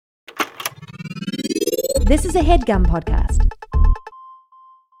This is a HeadGum podcast.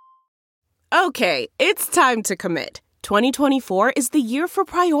 Okay, it's time to commit. 2024 is the year for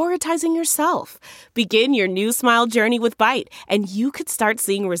prioritizing yourself. Begin your new smile journey with Byte, and you could start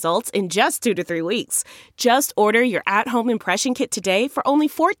seeing results in just 2 to 3 weeks. Just order your at-home impression kit today for only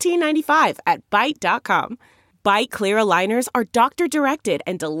 $14.95 at Byte.com. Byte clear aligners are doctor-directed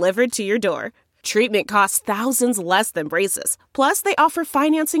and delivered to your door. Treatment costs thousands less than braces. Plus, they offer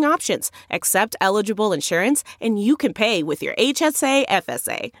financing options, accept eligible insurance, and you can pay with your HSA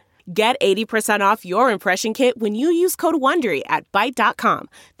FSA. Get 80% off your impression kit when you use code WONDERY at Byte.com.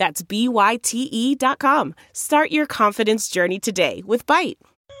 That's BYTE.com. Start your confidence journey today with Byte.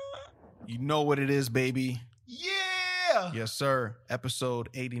 You know what it is, baby. Yeah. Yes, sir. Episode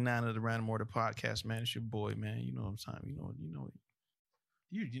 89 of the Random Order Podcast, man. It's your boy, man. You know what I'm saying. You know. You know.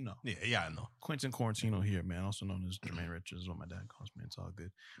 Yeah, I know. Quentin Quarantino here, man. Also known as Jermaine Richards, is what my dad calls me. It's all good.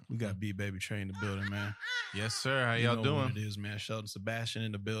 We got B-Baby Trey in the building, man. Yes, sir. How You y'all know doing? what it is, man. Sheldon Sebastian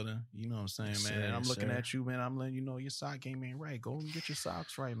in the building. You know what I'm saying, Yes, man. sir, And I'm yes, looking sir. at you, man. I'm letting you know your sock game ain't right. Go and get your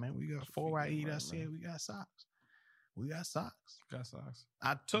socks right, man. We got 4YE. That's it. We got socks. We got socks. Got socks.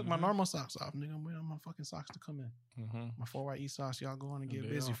 I took my normal socks off, nigga. I'm waiting on my fucking socks to come in. Mm-hmm. My 4YE socks, y'all go on and get They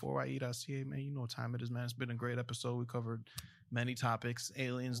busy. are. 4YE.ca, man. You know what time it is, man. It's been a great episode. We covered many topics: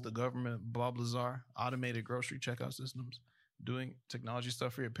 aliens, the government, Bob Lazar, automated grocery checkout systems, doing technology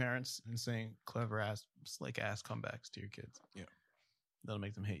stuff for your parents, and saying clever ass, slick ass comebacks to your kids. Yeah. That'll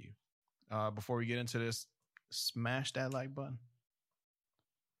make them hate you. Before we get into this, smash that like button.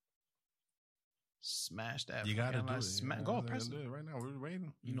 Smash that. You gotta fucking do like, it. Go press it. Do it right now. We're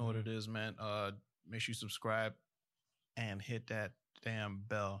waiting. You know what it is, man. Make sure you subscribe and hit that damn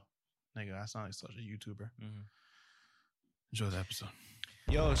bell. Nigga, I sound like such a YouTuber. Mhm. Enjoy the episode.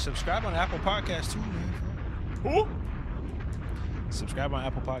 Yo, subscribe on Apple Podcasts too, man. Who? Subscribe on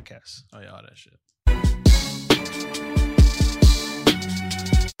Apple Podcasts. Oh, yeah, all that shit.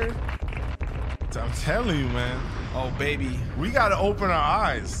 I'm telling you, man. Oh, baby. We gotta open our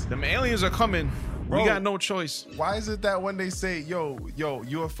eyes. Them aliens are coming. Bro. We got no choice. Why is it that when they say, yo,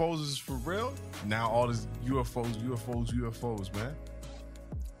 UFOs is for real, now all this UFOs, man?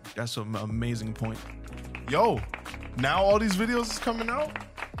 That's an amazing point. Yo, now all these videos is coming out?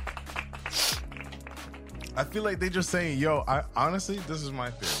 I feel like they just saying, yo, honestly, this is my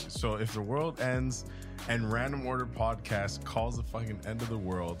theory. So if the world ends and Random Order Podcast calls the fucking end of the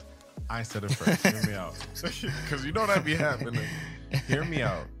world, I said it first. Hear me out. Because you know that be happening. Hear me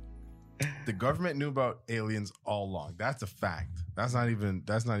out. The government knew about aliens all along. That's a fact. That's not even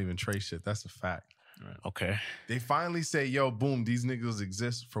Trey shit. That's a fact. Right. Okay. They finally say, yo, boom, these niggas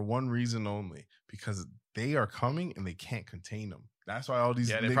exist for one reason only. Because they are coming and they can't contain them. That's why all these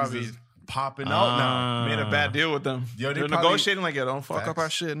Yeah, they niggas probably is popping out now. Made a bad deal with them. Yo, They're probably- negotiating like, yeah, don't fuck up Facts. our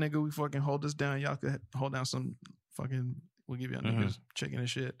shit, nigga. We fucking hold this down. Y'all could hold down some fucking, we'll give y'all niggas chicken and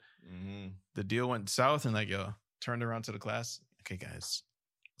shit. Mm-hmm. The deal went south and like, yo, turned around to the class. Okay, guys,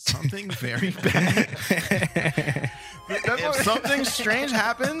 something very bad. If something strange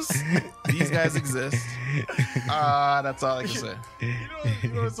happens, these guys exist. That's all I can say. You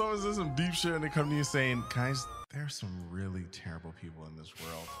know, it's always there's some deep shit and they come to you saying, guys, there's some really terrible people in this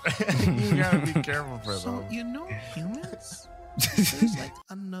world. You gotta be careful for them. you know humans? There's like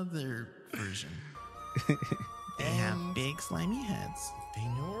another version. They have big slimy heads. They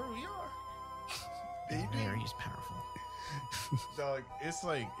know where we are. They do. Very powerful. Dog, it's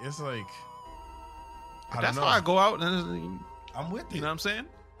like I That's don't why know. I go out and I'm with you. you know what I'm saying?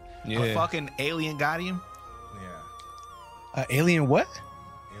 Yeah. A fucking alien got him. Yeah. Alien what?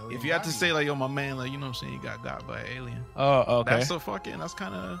 Alien If you have to body. say like, yo, my man, like, you know what I'm saying, you got by an alien. Oh, okay. That's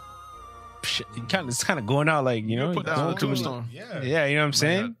kind of Shit, it's kind of going out like, you know, put that on going the too many- tombstone. Yeah. Yeah, you know what I'm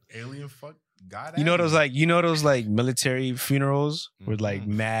saying? Alien fuck God. You know those like military funerals with like Mhm.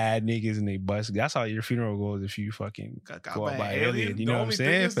 mad niggas and they bust. That's how your funeral goes if you fucking Got go by out by an an alien. alien? You The know what I'm only thing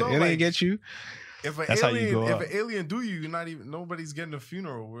saying? is, If an though, alien like, gets you, If an That's how you alien, go if out. an alien do you, you're not even nobody's getting a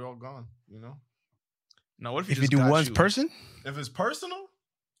funeral. We're all gone. You know. No, what if if you just do got one you? person, If it's personal,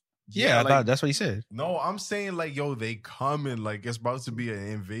 yeah, I like- thought that's what he said. no, I'm saying like, yo, they coming like it's about to be an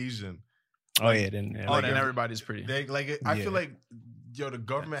invasion. Oh yeah, then yeah, Oh, Like, then if- everybody's pretty. They like I Yeah. feel like yo, the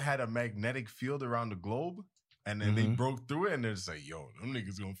government had a magnetic field around the globe. And then they Mhm. broke through it, and they're just like, "Yo, them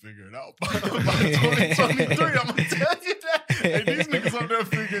niggas gonna figure it out." By 2023, I'm gonna tell you that. And these niggas up there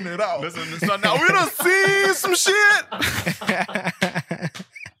figuring it out. Listen, so now we done seen some shit.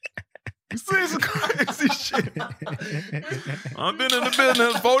 We seen some crazy shit. I've been in the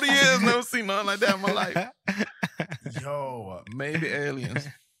business 40 years, never seen nothing like that in my life. Yo, Maybe aliens.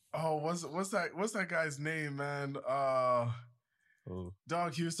 oh, what's that guy's name, man? Oh.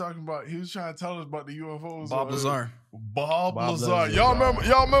 Dog, he was trying to tell us about the UFOs. Bob Lazar. Bob Lazar. Lazar.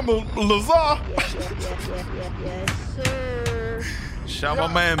 Y'all remember Lazar? Yes, sir. Shout my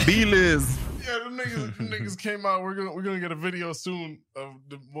man B-Liz. Yeah, the niggas came out. We're gonna get a video soon of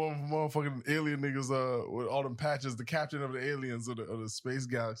the motherfucking alien niggas with all them patches, the captain of the aliens of the space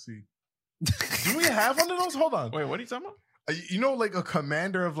galaxy. Do we have one of those? Hold on. Wait, what are you talking about? You know, like a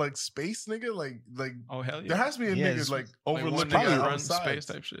commander of like space nigga? Like Oh, hell yeah. there has to be a Yeah, nigga it's like Like one overlooking nigga the that runs outside. space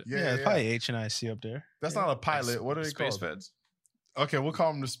type shit. Yeah, it's probably HNIC up there. That's not a pilot. What are they Space called? feds. Okay, we'll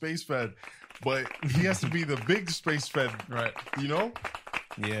call him the space fed. But he has to be the big space fed, Right. you know?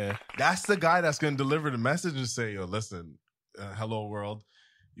 Yeah. That's the guy that's going to deliver the message and say, yo, listen, hello world.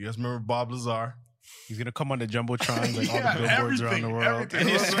 You guys remember Bob Lazar? He's gonna come on the jumbotron, like Yeah, all the billboards around the world. everything.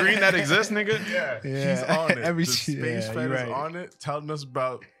 Any screen that exists, nigga? Yeah, Yeah. he's on it. Every the screen- space yeah, fed you're is right. on it, telling us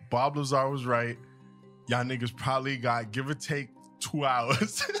about Bob Lazar was right. Y'all niggas probably got, give or take, 2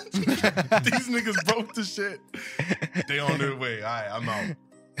 hours. These niggas broke the shit. They on their way. All right, I'm out.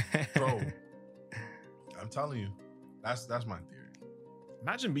 Bro, I'm telling you, that's my theory.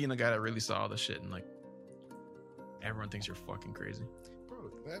 Imagine being the guy that really saw all the shit and like everyone thinks you're fucking crazy.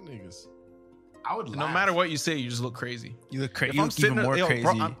 Bro, that niggas. I would No laugh. matter what you say, you just look crazy. You look crazy. If You I'm look sitting even more there, crazy.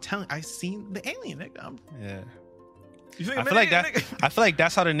 bro, I'm telling, I seen the alien, nigga. Yeah. You think I I'm feel like an that. idiot, nigga? I feel like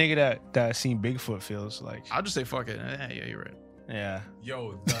that's how the nigga that seen Bigfoot feels like. I'll just say fuck it. Yeah, you're right. Yeah.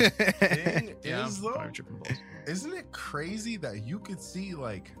 Yo, the thing Yeah, is I'm though, probably tripping balls. isn't it crazy that you could see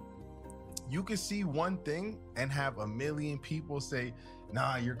one thing and have a million people say,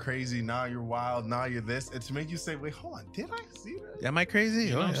 nah, you're crazy, nah, you're wild, nah, you're this, and to make you say, wait, hold on, did I see that? Am I crazy?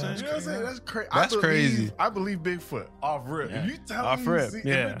 You know what I'm You saying? know what I'm saying? That's crazy. That's crazy. I believe Bigfoot off rip. Yeah. If you tell Off me rip, if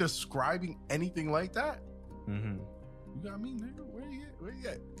yeah. you're describing anything like that, Mm-hmm. you got me, nigga. Where you at? Where you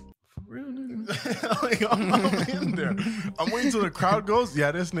at? For real, nigga. Like, I'm in there. I'm waiting till the crowd goes.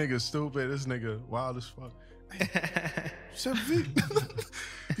 Yeah, this nigga's stupid. This nigga wild as fuck. 7 feet.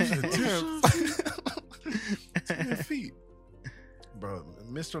 He said 10 feet. Bro,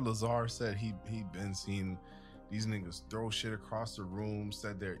 Mr. Lazar said he been seeing these niggas throw shit across the room.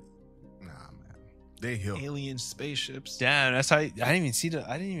 Said they're nah, man. They heal. Alien spaceships. Damn, that's how I didn't even see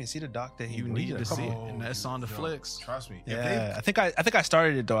the doc that he You released. need to see it, Oh, and that's on the yo, flicks. Trust me. If Yeah, I think I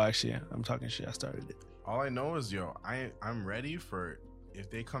started it though. Actually, I'm talking shit. I started it. all I know is, yo, I'm ready for if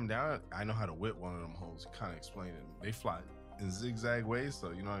they come down. I know how to whip one of them hoes. Kind of explain it. They fly in zigzag ways,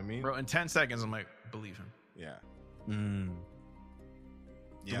 so you know what I mean. Bro, in 10 seconds, I'm like, believe him. Yeah. Mm.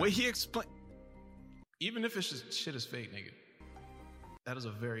 The way he explained, even if it's just shit is fake, nigga, that is a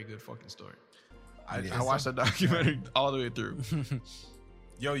very good fucking story. I watched that documentary all the way through.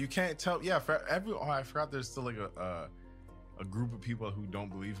 Yo, you can't tell. Yeah, for I forgot there's still like a group of people who don't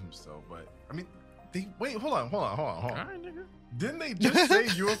believe him still. But I mean, hold on. All right, nigga. Didn't they just say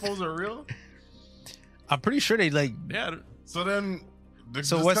UFOs are real? I'm pretty sure they like. Yeah, So then,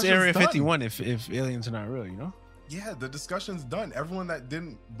 So what's discussion's Area done. 51 if aliens are not real? You know? Yeah, the discussion's done. Everyone that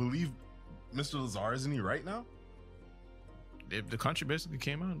didn't believe Mr. Lazar, isn't he right now? the country basically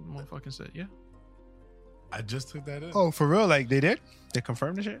came out and motherfucking said, yeah. I just took that in. Oh, for real? Like they did? They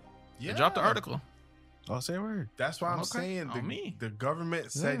confirmed the shit? yeah. They dropped the article. I'll say a word. That's why I'm Okay. saying On me. the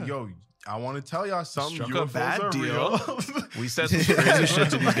government said, Yeah. yo, I want to tell y'all something. Struck a UFOs bad are deal. real. We said some crazy shit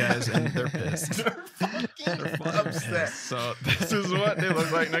to these guys, and they're pissed. They're fucking upset. So this is what they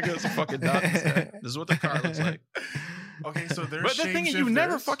look like, nigga. It's a fucking dot instead. This is what the car looks like. Okay, so there's But the thing is, you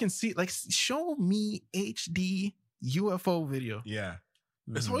never shapeshifters. fucking see. Like, show me HD UFO video. Yeah.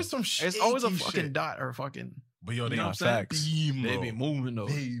 It's always some shit. It's always a fucking dot or a fucking. But yo, they You know know what I'm saying? facts. beam. They though. be moving though.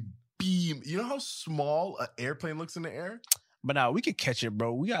 They beam. You know how small an airplane looks in the air? But now we could catch it,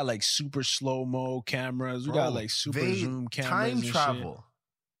 bro. We got like super slow mo cameras. We Bro, got like super they zoom cameras. Time and shit. travel.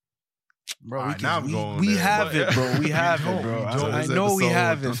 Bro. All We, right, now I'm going we there, have but- it, bro. We have don't, it, bro. we don't. I This know we episode,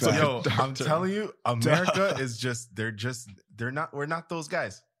 have it. I'm fam. sorry. Yo, I'm Doctor. telling you, America is they're not, we're not those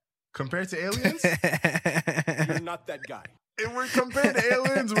guys. Compared to aliens, You're not that guy. if we're compared to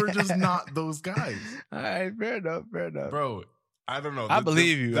aliens, we're just not those guys. All right, fair enough. Bro, I don't know. I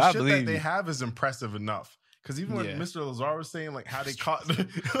believe you. The I shit believe that they you. have is impressive enough. Because even when Yeah. Mr. Lazar was saying like how they caught,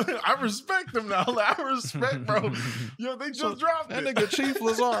 I respect them now. Like, I respect, bro. Yo, they just dropped that it. nigga Chief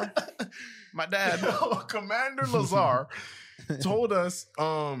Lazar, my dad. Yo, Commander Lazar told us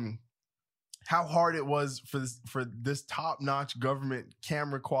how hard it was for this top notch government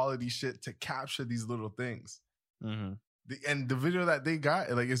camera quality shit to capture these little things. Mhm. And the video that they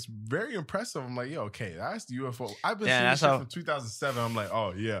got, like, it's very impressive. I'm like, yo, okay, that's the UFO. I've been Yeah, seeing that's shit how- from 2007. I'm like,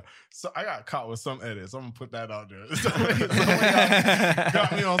 oh yeah. So I got caught with some edits. I'm gonna put that out there. Somebody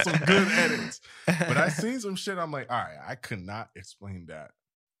got me on some good edits. But I seen some shit. I'm like, all right, I could not explain that.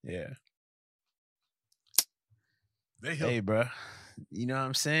 Yeah. They Hey, bro. You know what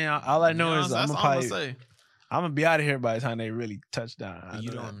I'm saying? All I know is I'm that's gonna all I'm probably gonna say. I'm gonna be out of here by the time they really touch down. I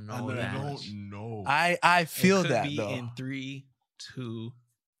You know don't that. I know know that. I much. don't know. I feel It could that be though. in 3, 2.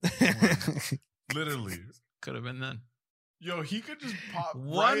 Literally. Could have been then. Yo, he could just pop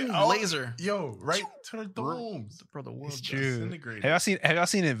One right out. laser. Yo, right to the domes. Bro, the world It's just true. disintegrated. Have y'all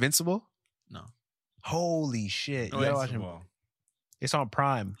seen Invincible? No. Holy shit! Oh, You gotta yeah. watch it. Invisible. It's on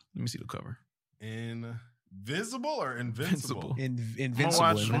Prime. Let me see the cover. Invisible or invincible? Invincible.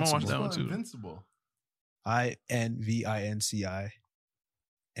 I'm gonna watch Invincible. that one too. Invincible. INVINCI.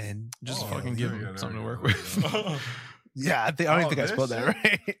 And Just Oh, fucking there give we him go, something to there work we with. go. yeah, I don't even think I this spelled that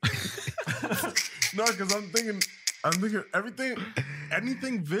shit? right. No, because I'm thinking everything,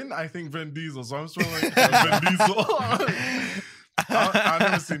 anything Vin, I think Vin Diesel. So I'm just like Vin Diesel. I've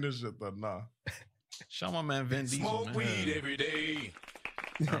never seen this shit though. Nah. Shout my man Vin Diesel. Smoke Man. weed every day.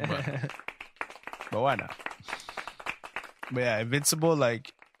 But why not? But yeah, Invincible,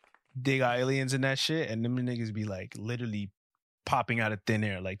 like, they got aliens in that shit, and them niggas be like literally popping out of thin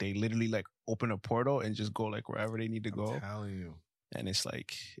air. Like, they literally like open a portal and just go like wherever they need to go. I'm telling you. And it's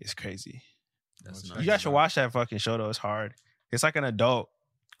like, it's crazy. That's You nice. You guys should watch that fucking show though. It's hard. It's like an adult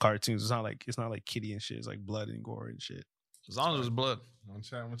cartoon. It's not like kitty and shit. It's like blood and gore and shit. As long as it's blood. I'm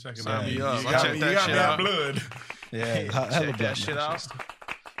gonna check it Sign out. me You up. got I'll check me- that you got shit me out. blood. Yeah, Check that shit out.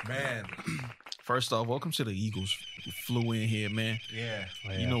 Man. First off, welcome to the Eagles. You flew in here, man. Yeah.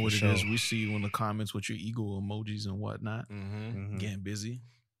 You know what it is. We see you in the comments with your eagle emojis and whatnot. Mm-hmm. Getting busy.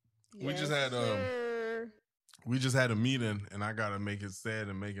 We just had we just had a meeting, and I gotta make it said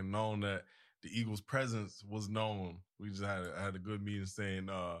and make it known that the Eagles' presence was known. We just had a good meeting saying,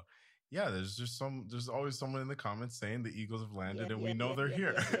 yeah, there's always someone in the comments saying the Eagles have landed, and we know they're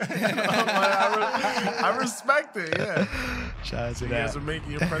here. I respect it. Yeah, Shout out to you that. guys are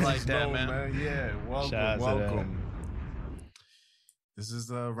making your presence Like that, known, man. man. Yeah, Shout out to welcome. This is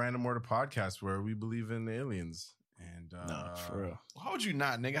the Random Order podcast where we believe in aliens. And Nah, for real. How would you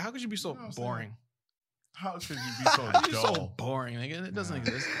not, nigga? How could you be so You know what I'm saying? boring? How could you be so How you so dull? boring, nigga? It doesn't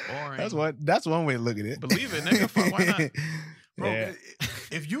exist. Boring. That's one way to look at it. Believe it, nigga. Fuck, why not? Bro, Yeah.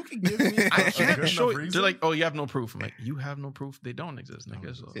 if you could give me, I a can't good show enough you. reason, They're like, oh, you have no proof. I'm like, you have no proof. They don't exist, nigga.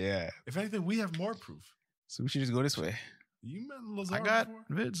 Don't So Yeah. if anything, we have more proof. So we should just go this way. You met Lazar I got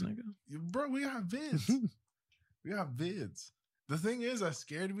before? vids, nigga. Bro, we got vids. We got vids. The thing is, that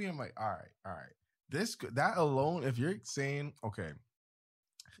scared me. I'm like, all right. That alone, if you're saying, okay,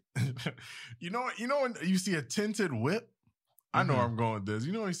 you know when you see a tinted whip, I know where I'm going with this.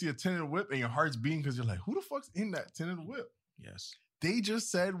 You know when you see a tinted whip and your heart's beating because you're like, who the fuck's in that tinted whip? Yes. They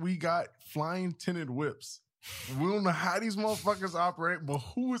just said we got flying tinted whips. We don't know how these motherfuckers operate, but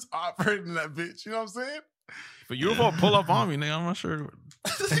who is operating that bitch? You know what I'm saying? But UFO pull up on me, nigga. I'm not sure. I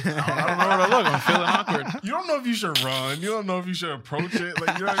don't know where to look. I'm feeling awkward. You don't know if you should run. You don't know if you should approach it.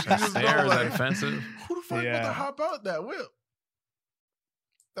 Like you just know, Stairs, like, offensive. who the fuck Yeah. about to hop out that whip?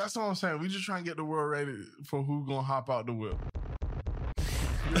 That's all I'm saying. We just trying to get the world ready for who gonna hop out the whip.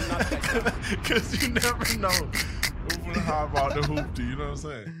 Because you never know who's gonna hop out the hoopty. You know what I'm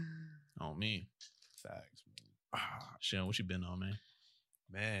saying? Oh, me. Facts, Sean, what you been on, man?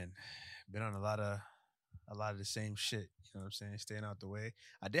 man. Been on a lot of the same shit. You know what I'm saying? Staying out the way.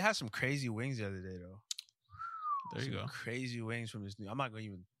 I did have some crazy wings the other day though. There you Some go. Crazy wings from this new. I'm not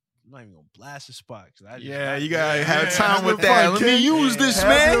even gonna blast the spot. 'Cause I just Yeah, got- you gotta Yeah, have time have with your that. fun, Let me King. use this, Have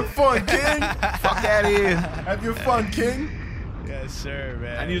man. your fun, King. Fuck out of here. Have your fun, King. Yes, sir,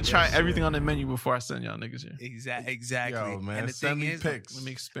 man. I need to try Yes, everything sir. on the menu before I send y'all niggas here. Exactly. Yo, man, And the send thing me is, pics. Let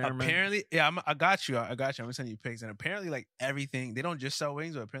me experiment. apparently, yeah, I got you. I'm gonna send you pics, and apparently, like everything, they don't just sell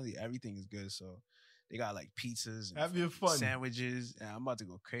wings, but apparently everything is good. So they got like pizzas, and Have your fun. sandwiches, and I'm about to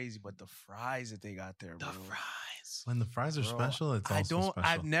go crazy. But the fries that they got there, bro. fries. When the fries are Bro, special, it's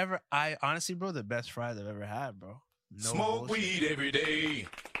I honestly, bro, the best fries I've ever had, bro. No Smoke bullshit. weed every day.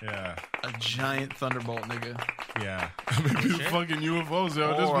 Yeah, A giant thunderbolt, nigga. yeah. Maybe the Shit. fucking UFOs,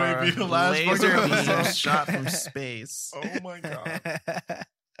 yo. Or This may be the last laser fucking beam episode. shot from space. Oh my god.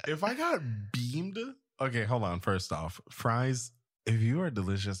 If I got beamed, okay, hold on. First off, fries. If you are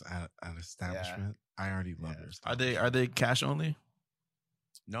delicious at an establishment, I already love Yeah. your stuff. Are they cash only?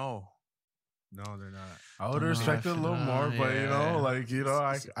 No. No, they're not. I would respect it a little more, but you know, Yeah. like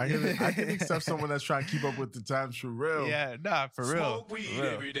I can accept someone that's trying to keep up with the times for real. Yeah, nah, for real. Smoke weed For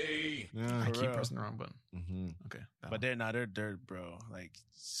real. every day. Yeah. I For keep real. pressing the wrong button. Mm-hmm. Okay. that But one. they're not. They're dirt, bro. Like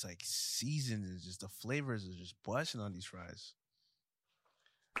it's like seasoned. Is just the flavors are just busting on these fries.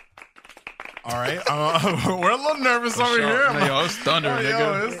 All right, we're a little nervous over sure. here. No, yo, it's thunder, Oh,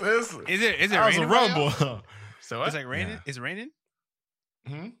 nigga. yo, it's Is it that was a raining right now? rumble. So what? It's like raining. Yeah. Is it raining?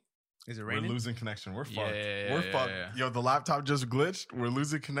 Hmm? Is it We're raining? losing connection. We're fucked. Yeah, We're yeah, fucked. yeah. Yo, the laptop just glitched. We're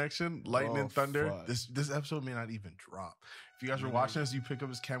losing connection. Lightning, Oh, thunder. fuck. This episode may not even drop. If you guys were watching this, you pick up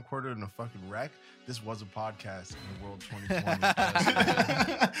this camcorder in a fucking wreck. This was a podcast in the world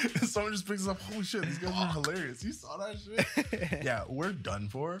 2020. Someone just picks up. Holy shit, these guys are hilarious. You saw that shit? Yeah, we're done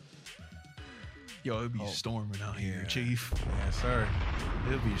for. Yo, it'll be storming out here, Yeah. Chief. Yes, sir.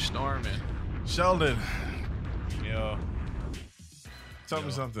 It'll be storming. Sheldon, Yo, tell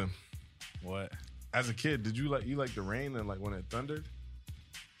me something. what? As a kid, did you like the rain and like when it thundered?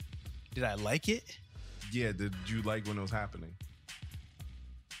 Did I like it? Yeah, did you like when it was happening?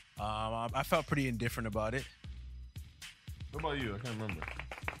 I felt pretty indifferent about it. What about you? I can't remember.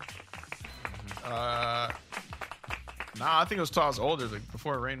 Nah, I think it was till I was older. Like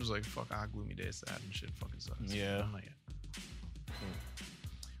before it rained, was like, fuck, gloomy day, sad and shit. Fucking sucks. Yeah. I'm like,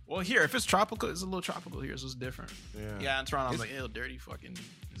 well, here, if it's tropical, it's a little tropical here, so it's different. Yeah. Yeah, in Toronto, I was like, ew, dirty fucking.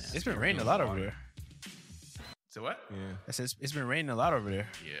 Nasty. It's been raining a lot over there. So what? Yeah. I said it's been raining a lot over there.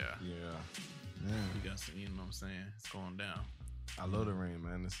 Yeah. Yeah. You got some, you know what I'm saying? It's going down. I love the rain,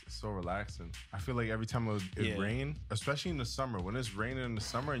 man. It's so relaxing. I feel like every time it Yeah. rain, especially in the summer, when it's raining in the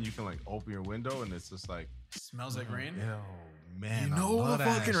summer and you can like open your window and it's just like, Smells like rain. yo, man, You I know love the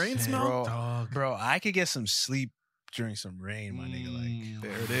that fucking rain shit, smell? dog. Bro, I could get some sleep during some rain, my nigga. Like,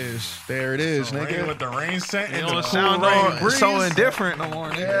 There it is. There it is, So rain with the rain scent It and don't the sound cool so, breeze. so indifferent no more,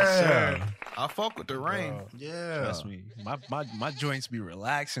 nigga. Yeah. I fuck with the rain. bro, Yeah. trust me, my joints be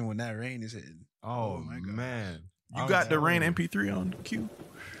relaxing when that rain is hitting. Oh, my God. man. You I'm got the telling rain you. MP3 on Q?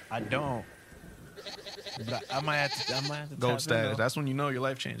 I don't. But I might have to. tap Gold in, status. though. That's when you know your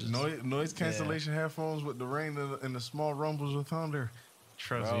life changes. Noise cancellation headphones with the rain and the small rumbles of thunder.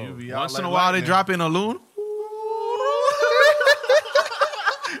 Trust Bro, me, you be out Once like in a while, they lightning. drop in a loon.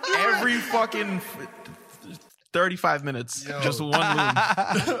 Every fucking 35 minutes, just one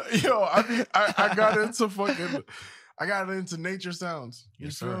loon. Yo, I got into fucking. I got into nature sounds. You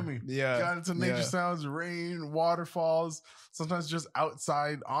Yes, feel sir. me? Yeah. Got into nature Yeah. sounds, rain, waterfalls, sometimes just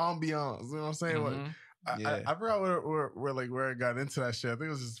outside ambiance. You know what I'm saying? Like, Mhm. Yeah. I forgot where I got into that shit. I think it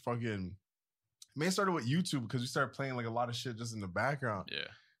was just fucking. May it started with YouTube because we started playing like a lot of shit just in the background. Yeah.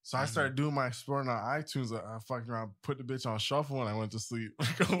 So I started doing my exploring on iTunes. I fucked around, put the bitch on shuffle when I went to sleep.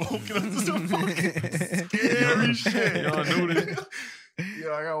 Woken up to some fucking scary shit. Yo, nudity.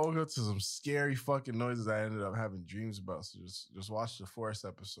 Yo, I got woke up to some scary fucking noises I ended up having dreams about. So just watch the forest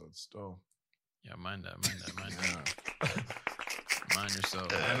episode still. Yeah, mind that. Mind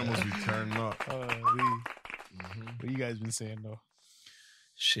yourself. Animals be turning up. What you guys been saying though?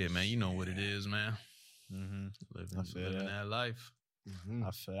 Shit, man, you know what it is, man. Mm-hmm. I feel Living that. that life.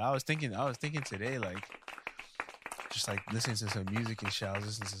 I was thinking today, like, just like listening to some music and shit. I was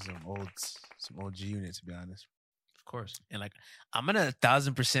listening to some old G Unit, to be honest. Of course. And like, I'm gonna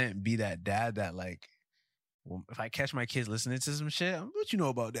 1000% be that dad that like, well, if I catch my kids listening to some shit, what you know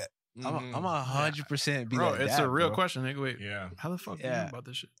about that? I'm 100% be Bro, that it's dad, a real bro. question, nigga. Wait, Yeah. how the fuck do you Yeah. know about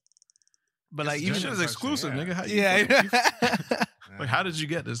this shit? But like, This even shit is question, exclusive, yeah. nigga. How you yeah, fucking- like, how did you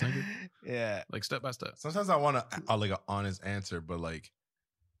get this, nigga? yeah. Like, step by step. Sometimes I want like an honest answer, but like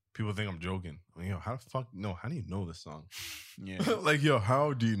people think I'm joking. Like, yo, how the fuck? No, how do you know this song? Yeah. Like, yo,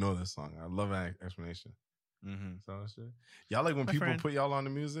 how do you know this song? I love an explanation. Mm-hmm. So that shit. Y'all like when My people friend. put y'all on the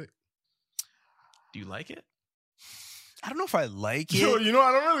music? Do you like it? I don't know if I like Yo, it. you know,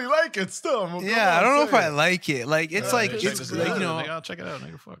 I don't really like it still. Yeah, I don't know if I like it. Like, it's Yeah, like, check it's this like, out. you know, Nigga, I'll check it out,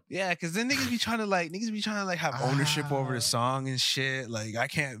 nigga. Fuck. yeah, because then niggas be trying to have ownership over Ah. the song and shit. Like, I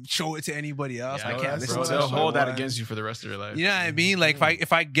can't show it to anybody else. Yeah, I no, can't that's listen bro, to They'll it. hold that One. against you for the rest of your life. You know what I mean? Like,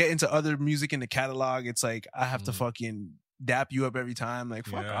 if I get into other music in the catalog, it's like I have to Mm. fucking dap you up every time. Like,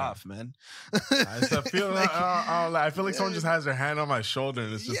 fuck Yeah. off, man. I just feel Like, I feel like someone just has their hand on my shoulder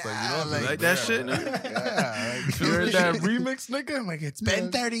and it's just like, you know, Yeah, it's like that yeah. shit, nigga? Yeah, like, You heard that remix, nigga? I'm like, it's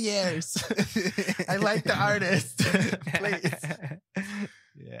been 30 years. I like the artist. Please.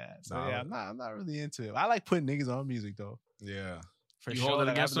 Yeah. So Nah, yeah, I'm not really into it. I like putting niggas on music though. Yeah. For You sure. hold it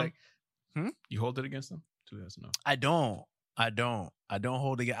Like, against I'd be them? like, You hold it against them? Two yes or no? I don't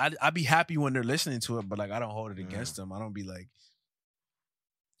hold it. I'd be happy when they're listening to it, but like I don't hold it Yeah. against them. I don't be like,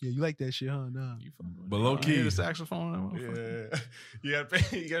 Yeah, you like that shit, huh? Nah. But low You hear key, the saxophone. yeah,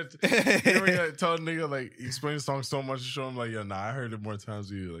 you gotta tell a nigga like explain the song so much to show him like, yo, nah, I heard it more times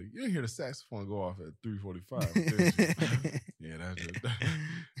than you. Like, you didn't hear the saxophone go off at 3:45. Yeah,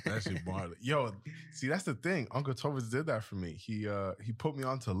 that's shit bar. Yo, see, that's the thing. Uncle Tovis did that for me. He put me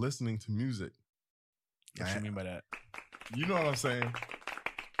on to listening to music. What you mean by that? You know what I'm saying,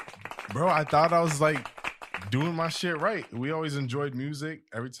 bro? I thought I was like doing my shit right. We always enjoyed music.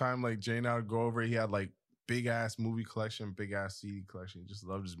 Every time like Jay and I would go over, he had like big ass movie collection, big ass CD collection. He just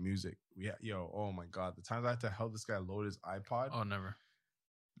loved his music. Oh my god, the times I had to help this guy load his iPod. Oh, never.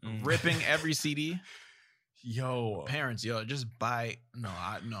 Ripping every CD. Yo, Parents, just buy. No.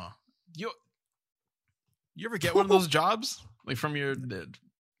 You ever get one of those jobs like from your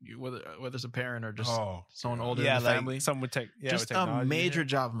whether it's a parent or just someone older in the family? Someone with just a technology, major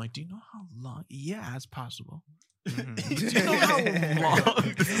job. I'm like, do you know how long? Yeah, it's possible. Do you know how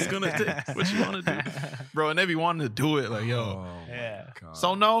long this is gonna take? What you want to do, bro? And they be wanting to do it, like, yo, God.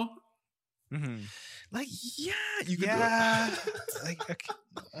 so no, Mm-hmm. like, yeah, you can do it. Like, okay.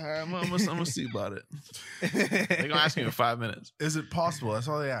 All right, I'm gonna see about it. They're gonna ask me in 5 minutes. Is it possible? That's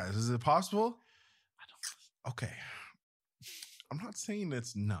all they ask. Is it possible? Okay. I'm not saying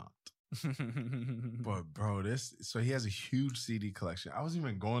it's not. But bro, so he has a huge CD collection. I wasn't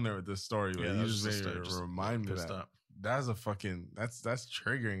even going there with this story, but you just made it remind me that. That's a fucking that's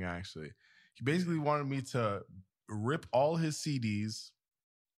triggering actually. He basically wanted me to rip all his CDs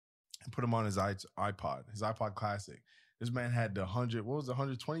and put them on his iPod Classic. This man had the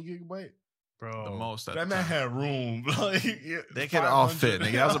 120 gigabyte? Bro, The most. That man had room. Like, They could all fit.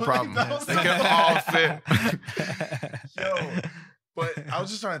 Nigga, that was a problem. They could all fit. Yo. But I was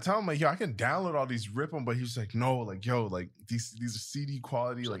just trying to tell him, like, yo, I can download all these, rip them, but he was like, no, like, yo, like, these are CD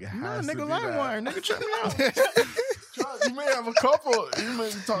quality, like, it has to be that. LimeWire, nigga, check me out. You may have a couple. You may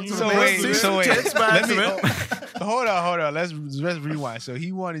talk to So the wait, man. so wait. Let me Hold on. Let's rewind. So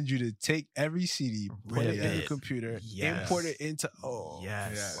he wanted you to take every CD, put it in the computer, import it into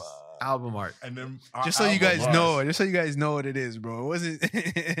Yes. Album art. And then just so you guys know what it is, bro. It wasn't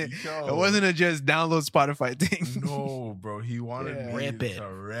it wasn't a just download Spotify thing. No, bro. He wanted me Rip it. to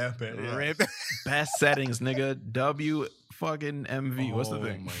rip it. Yes. Rip. Best settings, nigga. W fucking MV. What's the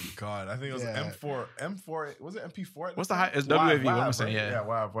thing? Oh my god. I think it was M4. M4. Was it MP4? What's the high? It's WAV. What am I saying? Yeah,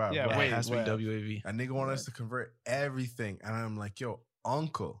 wow. Yeah, Wait, wait, it has to be wait. WAV. And nigga wanted us to convert everything. And I'm like, yo,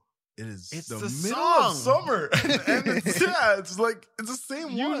 uncle, it's the the middle song. of summer. and it's like, it's the same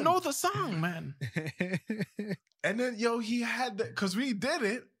You one. know the song, man. And then, yo, he had that, because we did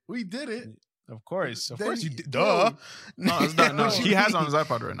it. Of course Then you he- did. yo, Duh. No, it's not. No, he has it on his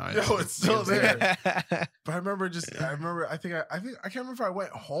iPod right now. Yo, it's still there. Yeah. But I remember I can't remember if I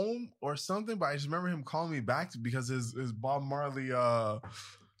went home or something, but I just remember him calling me back because his Bob Marley,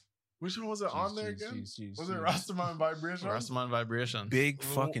 which one was it on there again? Was it Rastaman Vibration? Rastaman Vibration. Big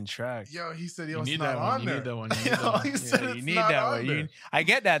fucking track. Yo, he said, yo, You it's need not that one. on You there. need that one. You need that one. He said Yeah, it's you need not that on one. there. I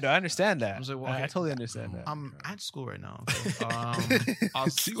get that though. I understand that. I was like, well, I okay. totally understand that. I'm at school right now. So, I'll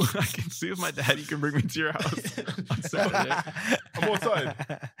see what I can see if my daddy can bring me to your house on Saturday. I'm outside.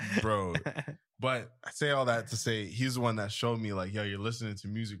 Bro. But I say all that to say he's the one that showed me, like, yo, you're listening to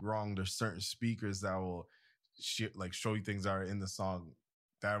music wrong. There's certain speakers that will show you things that are in the song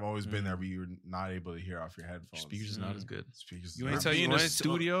that have always been there, but you're not able to hear off your headphones. Speakers is not as good. Speakers. You want Or to tell be you in what the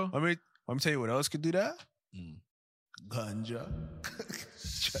studio. Let me tell you what else could do that. Ganja.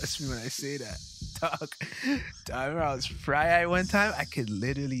 Trust me when I say that. Dog. I remember I was fry-eye one time. I could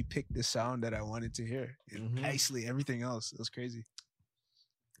literally pick the sound that I wanted to hear and isolate everything else. It was crazy.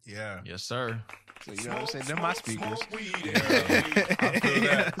 Yeah. Yes, sir. So you know what I'm saying? They're my speakers. I feel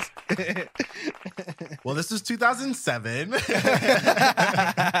that. Well, this is 2007.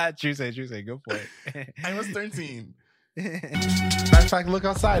 True say. Go for it. I was 13. Matter of fact, look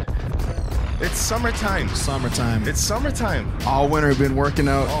outside. It's summertime. It's summertime. All winter been working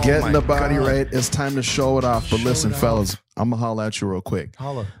out, Oh getting my the body God. right. It's time to show it off. But Show listen, it off. fellas, I'm gonna holler at you real quick.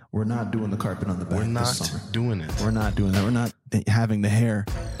 Holla. We're not doing the carpet on the back We're this not summer. doing it. We're not doing that. We're not having the hair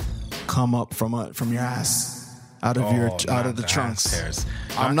come up from your ass out of out of the trunks.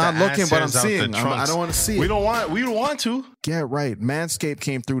 I'm not looking, but I'm seeing. I don't want to see it. We don't want to. Get right. Manscaped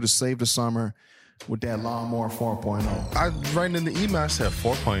came through to save the summer with that lawnmower 4.0. I writing in the email. I said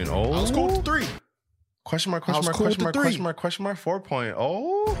 4.0. I was cool to 3. Question mark. I was Question mark. cool Question with mark. the Question 3. mark. Question mark.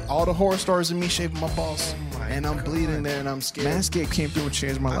 4.0. All the horror stories of me shaving my balls. Oh my and I'm bleeding there, and I'm scared. Manscaped came through and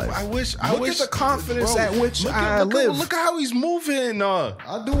changed my life. I wish. Look at the confidence at which I live. live. Look at how he's moving.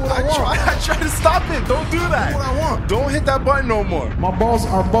 I do what I want. I try to stop it. Don't do that. Do what I want. Don't hit that button no more. My balls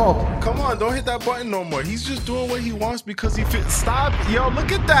are bald. Come on, don't hit that button no more. He's just doing what he wants because he fits. Stop. Yo,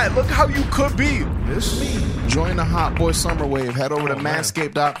 look at that. Look how you could be. This me. Join the Hot Boy Summer Wave. Head over to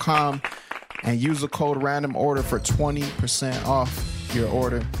manscaped.com and use the code Random Order for 20% off your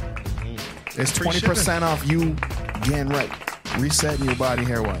order. It's 20% off you getting right. Resetting your body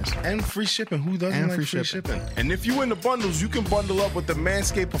hair-wise. And free shipping. Who doesn't like free shipping? And if you in the bundles, you can bundle up with the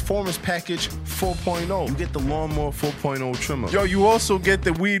Manscaped Performance Package 4.0. You get the Lawnmower 4.0 trimmer. Yo, you also get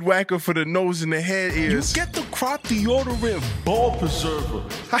the Weed Whacker for the nose and the head ears. You get the Crop Deodorant Ball Preserver.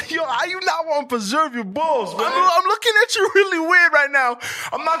 Yo, how you not want to preserve your balls, man? I'm looking at you really weird right now.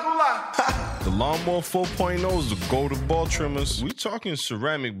 I'm not gonna lie. The Lawnmower 4.0 is the go-to ball trimmers. We talking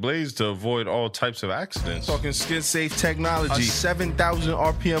ceramic blades to avoid all types of accidents. Talking skin-safe technology. 7,000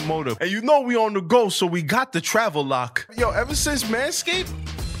 RPM motor. And you know we on the go, so we got the travel lock. Yo, ever since Manscaped,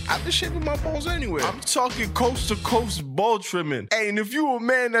 I've been shaving my balls anywhere. I'm talking coast-to-coast ball trimming. Hey, and if you a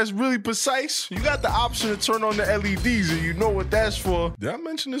man that's really precise, you got the option to turn on the LEDs, and you know what that's for. Did I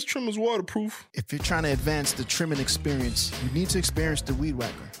mention this trimmer's waterproof? If you're trying to advance the trimming experience, you need to experience the Weed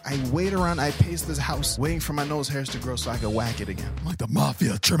Whacker. I wait around, I pace this house, waiting for my nose hairs to grow so I can whack it again. I'm like the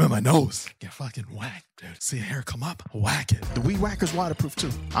mafia trimming my nose. Get fucking whacked, dude. See a hair come up, whack it. The Weed Whacker's waterproof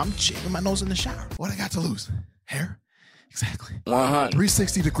too. I'm shaving my nose in the shower. What I got to lose? Hair? Exactly.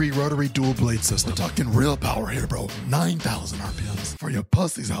 360-degree rotary dual blade system. We're talking real power here, bro. 9,000 RPMs. For you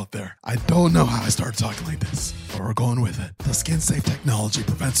pussies out there, I don't know how I started talking like this, but we're going with it. The skin-safe technology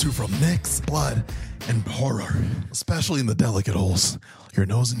prevents you from nicks, blood, and horror, especially in the delicate holes, your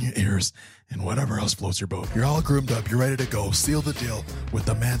nose and your ears, and whatever else floats your boat. You're all groomed up, you're ready to go. Seal the deal with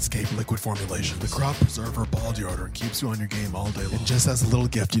the Manscaped liquid formulation. The Crop Preserver ball deodorant keeps you on your game all day long. And just as a little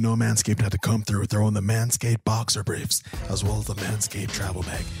gift, you know Manscaped had to come through throwing the Manscaped boxer briefs as well as the Manscaped travel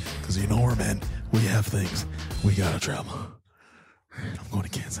bag. Because you know we're men, we have things, we gotta travel. I'm going to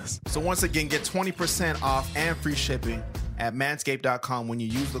Kansas. So once again, get 20% off and free shipping at manscaped.com when you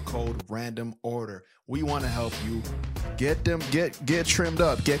use the code Random Order. We want to help you get trimmed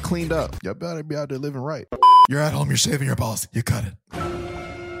up, get cleaned up. You better be out there living right. You're at home, you're shaving your balls, you cut it.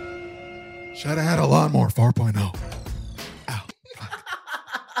 Should have had a Lawnmower 4.0. Ow.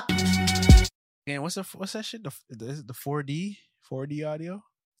 And what's that shit? Is it the 4D audio?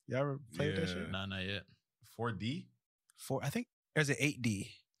 You ever played that shit? Nah, not yet. 4D? I think there's an 8D. I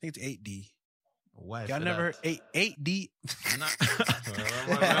think it's 8D. Why? Y'all never heard 8D? Never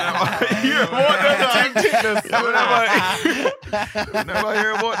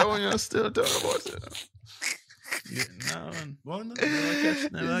hear about that one. You're still talking about it.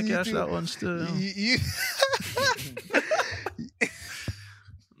 Never catch that one still.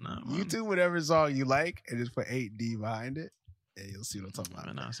 You do whatever song you like and just put 8D behind it, and you'll see what I'm talking about.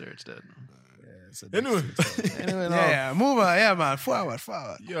 Man, I searched that. Anyway, move on. Yeah, man. Forward.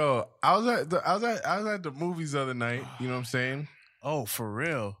 Yo, I was at the movies the other night. You know what I'm saying? Oh, for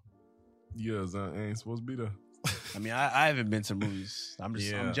real? Yeah, I ain't supposed to be there. I mean, I haven't been to movies. I'm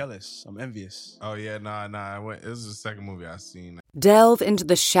jealous. I'm envious. Oh yeah, nah. I went. This is the second movie I've seen. Delve into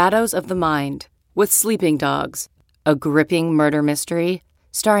the shadows of the mind with Sleeping Dogs, a gripping murder mystery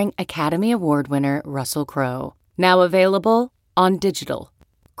starring Academy Award winner Russell Crowe. Now available on digital.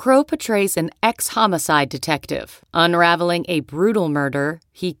 Crowe portrays an ex-homicide detective unraveling a brutal murder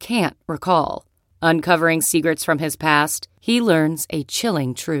he can't recall. Uncovering secrets from his past, he learns a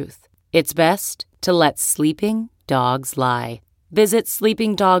chilling truth. It's best to let sleeping dogs lie. Visit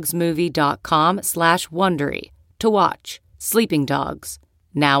sleepingdogsmovie.com/Wondery to watch Sleeping Dogs,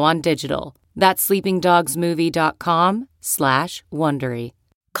 now on digital. That's sleepingdogsmovie.com/Wondery.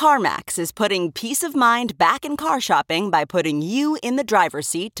 CarMax is putting peace of mind back in car shopping by putting you in the driver's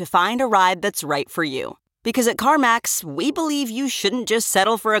seat to find a ride that's right for you. Because at CarMax, we believe you shouldn't just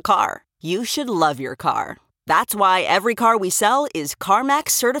settle for a car. You should love your car. That's why every car we sell is CarMax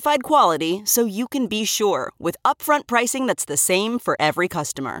certified quality, so you can be sure with upfront pricing that's the same for every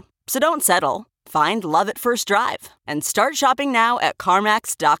customer. So don't settle. Find love at first drive and start shopping now at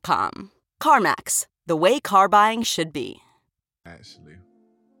CarMax.com. CarMax, the way car buying should be. Actually.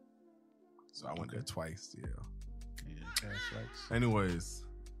 So I went there twice, Anyways,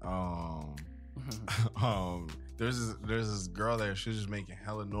 there's this girl there. She was just making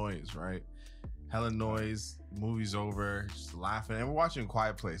hella noise, right? Hella noise. Movie's over, just laughing, and we're watching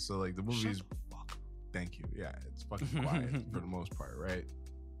Quiet Place. So like the movie's, thank you, yeah, it's fucking quiet for the most part, right?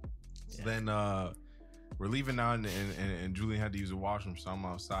 So then we're leaving now, and Julian had to use the washroom, so I'm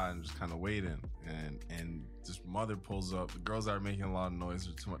outside and just kind of waiting. And this mother pulls up. The girls that are making a lot of noise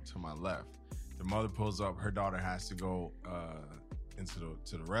are to my left. The mother pulls up. Her daughter has to go into the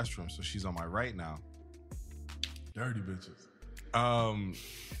restroom, so she's on my right now. Dirty bitches.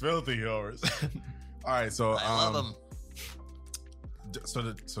 Filthy whores. All right, so I love them. So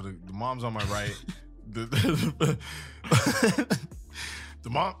the mom's on my right. The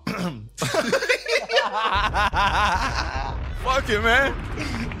mom. Fuck it, man.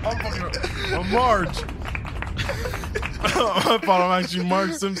 I'm Marge. I thought I'm actually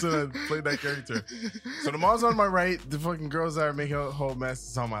Marge Simpson. I played that character. So the mom's on my right. The fucking girls that are making a whole mess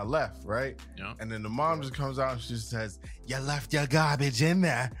is on my left, right? Yeah. And then the mom just comes out and she just says, "You left your garbage in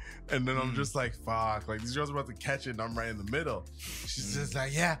there." And then I'm just like, fuck. Like, these girls are about to catch it and I'm right in the middle. She's just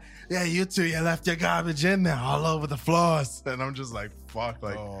like, yeah, you too. You left your garbage in there all over the floors. And I'm just like, fuck.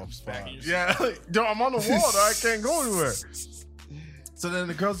 Like, yeah, like, yo, I'm on the wall. Though. I can't go anywhere. So then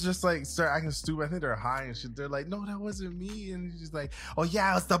the girls just like start acting stupid. I think they're high and shit. They're like, no, that wasn't me. And she's like, oh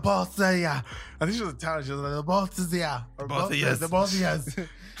yeah, it's the both of ya. I think she was Italian. She was like, the both of ya. Both of yas. The both of yas.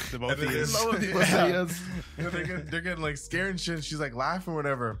 The both of yas. They're getting like scared and shit. And she's like laughing or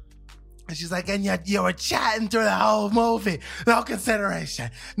whatever. And she's like, and you were chatting through the whole movie. No consideration.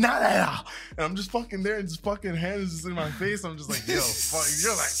 Not at all. And I'm just fucking there and just fucking hands just in my face. I'm just like, yo, fuck,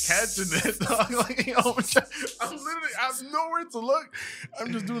 you're like catching it. Like, yo, I'm literally, I have nowhere to look.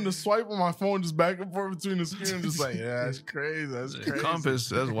 I'm just doing the swipe on my phone, just back and forth between the screen. I'm just like, yeah, that's crazy. That's crazy. Compass,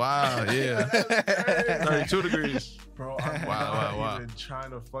 that's wild. Yeah. 32 degrees. Bro, I'm not even trying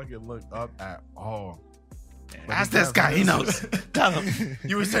to fucking look up at all. Ask this guy, he knows. Tell him.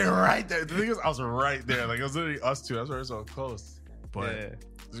 You were saying right there. The thing is, I was right there. Like, it was literally us two. That's why we're so close. But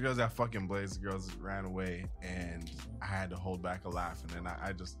these girls that fucking blazed, the girls ran away, and I had to hold back a laugh, and then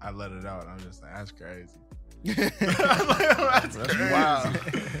I let it out. And I'm just like, that's crazy. That's crazy. Wow.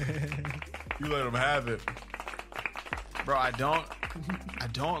 You let them have it. Bro, I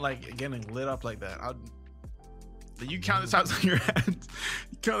don't like getting lit up like that. You count the times on your hands.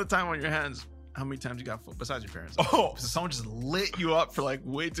 You count the time on your hands. How many times you got fooled besides your parents? Oh, so someone just lit you up for like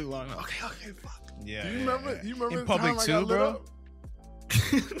way too long. Okay, fuck. Yeah. You remember in the public time too, bro?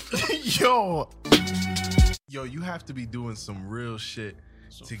 Yo, you have to be doing some real shit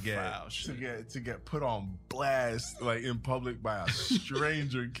to get put on blast like in public by a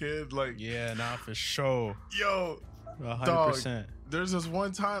stranger kid. Like, yeah, nah, for sure. Yo, 100%. There's this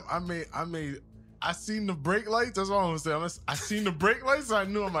one time I seen the brake lights. That's all I'm saying. I seen the brake lights. So I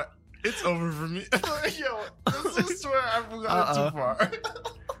knew I'm like, it's over for me. Yo, this is where I forgot too far.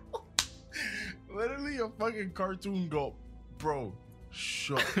 Literally a fucking cartoon go, bro.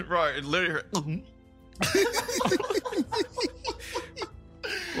 Shut. Right, it literally.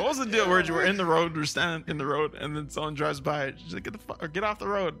 What was the deal where you were in the road, we're standing in the road, and then someone drives by, she's like, get off the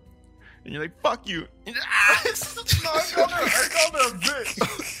road, and you're like, fuck you. No, I called her a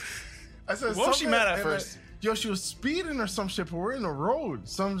bitch. I said, what was she mad at first? Yo, she was speeding or some shit, but we're in the road.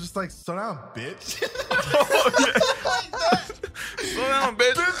 So I'm just like, slow down, bitch. Slow down,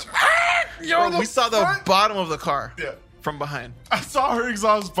 bitch. Yo, bro, we saw the bottom of the car from behind. I saw her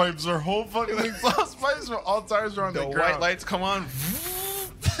exhaust pipes. Her whole fucking exhaust pipes were all tires were on the ground. The white lights come on.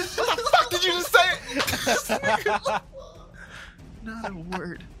 What the fuck did you just say? Not a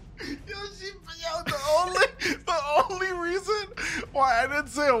word. Yo, the only reason why I didn't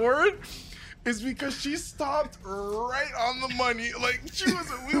say a word is because she stopped right on the money. Like,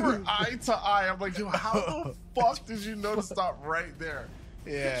 we were eye to eye. I'm like, yo, how the fuck did you know to stop right there?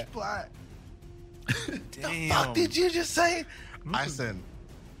 Yeah. Pitch black. Damn. The fuck did you just say? I said,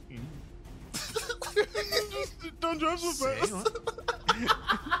 don't drive so fast.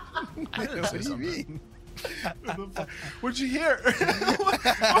 I didn't say something. What'd you hear?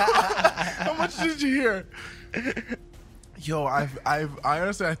 How much did you hear? Yo, I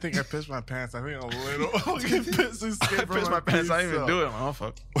honestly, I think I pissed my pants. I think a little fucking piss escaped from my pants. I didn't even do it. Oh,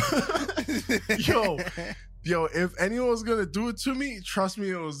 fuck. Yo, if anyone was gonna do it to me, trust me,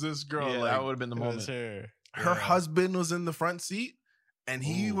 it was this girl. Yeah, like, that would have been the moment. Her husband was in the front seat, and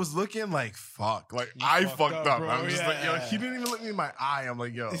he was looking like, fuck. Like, I fucked up. I'm just like, yo, he didn't even look me in my eye. I'm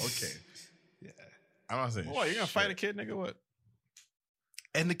like, yo, okay. I'm not saying what, you gonna fight a kid, nigga? What?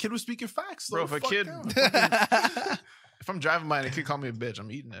 And the kid was speaking facts. Bro, if a kid... If I'm driving by and a kid call me a bitch,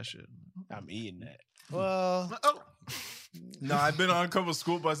 I'm eating that shit. I'm eating that. Well... No, I've been on a couple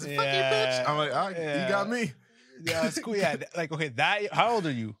school buses. Fuck you, bitch. I'm like, all right, you got me. Yeah, it's cool. Yeah, like, okay, how old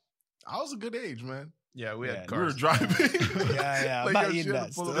are you? I was a good age, man. Yeah, we had cars. We were driving. Yeah, I'm not eating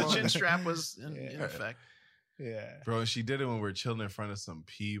that. The chin strap was in effect. Yeah. Bro, and she did it when we were chilling in front of some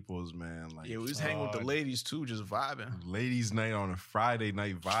peoples, man. Like, Yeah, we was hanging with the ladies too, just vibing. ladies' night on a Friday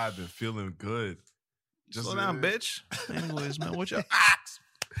night vibing, feeling good. Just Slow down, bitch. Anyways, man, what your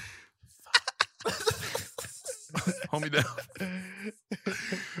hold me down.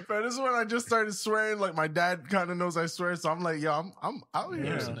 Bro, this is when I just started swearing. Like my dad kind of knows I swear, so I'm like, yo, I'm out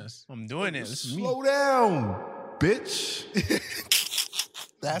here. Yeah. I'm doing it. This is me. Slow down, bitch.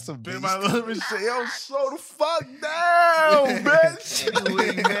 That's a Bit big my lip and shit. Yo, slow the fuck down, bitch.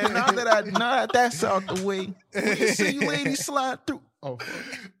 Anyway, man, now that that's out the way, when you see you ladies slide through. Oh,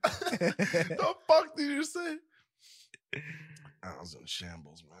 fuck. The fuck did you say? I was in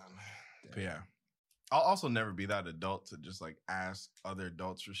shambles, man. But yeah. I'll also never be that adult to just like ask other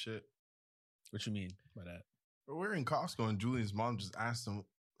adults for shit. What you mean by that? But we're in Costco and Julian's mom just asked him,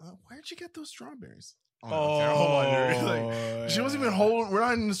 where'd you get those strawberries? Like, she wasn't even holding, we're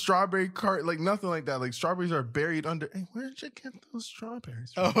not in the strawberry cart, like nothing like that. Like strawberries are buried under. Hey, where'd you get those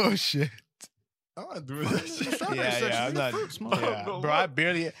strawberries from? Oh shit. I'm not doing that shit. I'm not. Yeah. Bro, I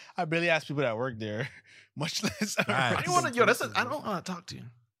barely ask people that work there, much less. I don't want to. I don't want to talk to you.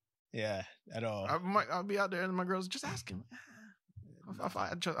 Yeah, at all. I'll be out there and my girls just ask him.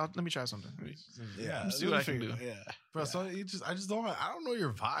 Let me try something. Yeah, see what I can do. Yeah, bro. So I just don't. I don't know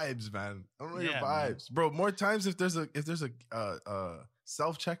your vibes, man. I don't know your vibes, bro. More times if there's a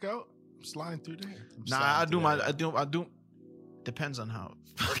self checkout, I'm sliding through there. I do. Depends on how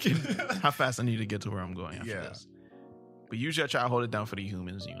fast I need to get to where I'm going. After this. But usually I try to hold it down for the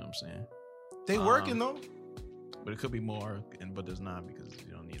humans. You know what I'm saying? They working though. But it could be more, but there's not because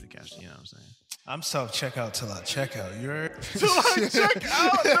you don't need the cash. You know what I'm saying? I'm self checkout till I check out. You're till I check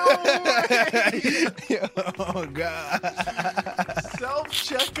out. No way. Oh god. Self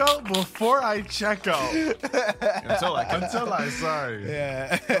checkout before I check out. Until I sorry.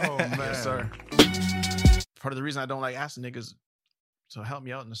 Yeah. Oh man. Yes, sir. Part of the reason I don't like asking niggas to help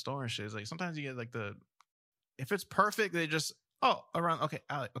me out in the store and shit is like sometimes you get like if it's perfect, they just around okay,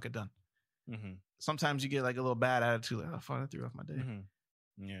 done. Mm-hmm. Sometimes you get like a little bad attitude, like, oh, fuck, I threw off my day. Mm-hmm.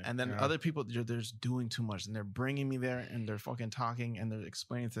 Yeah. And then other people, they're just doing too much and they're bringing me there and they're fucking talking and they're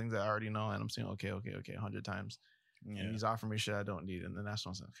explaining things that I already know. And I'm saying, okay, 100 times. Yeah. And he's offering me shit I don't need. And then that's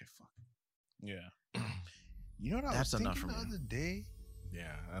when I'm saying, okay, fuck. Yeah. You know what I was thinking the other day?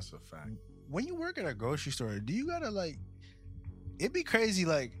 Yeah, that's a fact. When you work at a grocery store, do you gotta like, it'd be crazy.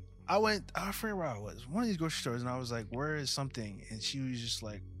 Like, I forget where I was. One of these grocery stores, and I was like, where is something? And she was just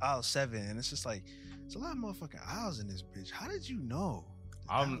like, aisle 7. And it's just like, there's a lot of motherfucking aisles in this bitch. How did you know?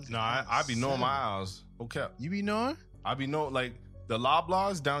 I be knowing my aisles. Okay. You be knowing? I be knowing, like, the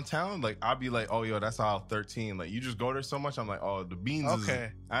Loblaws downtown, like, I'll be like, oh, yo, that's aisle 13. Like, you just go there so much, I'm like, oh, the beans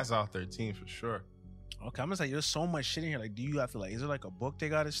that's aisle 13 for sure. Okay, I'm just like, there's so much shit in here. Like, do you have to, like, is there like a book they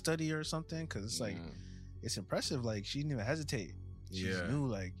got to study or something? Because it's like, it's impressive. Like, she didn't even hesitate. She just knew,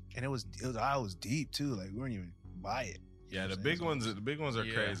 like, and it was deep too. Like, we weren't even buy it. Yeah, the big ones are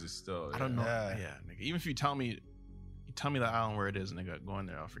crazy still. I don't know. Yeah, nigga. Even if you tell me the island where it is, nigga, go in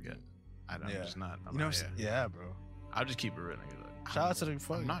there, I'll forget. I'm just not. You know what I'm saying? Yeah, bro. I'll just keep it real, nigga. Like, shout out to the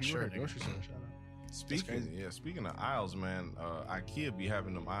fucking. I'm not sure. Grocery store. Shout out. Speaking of aisles, man, IKEA be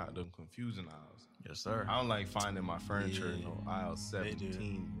having them confusing aisles. Yes, sir. I don't like finding my furniture in no aisle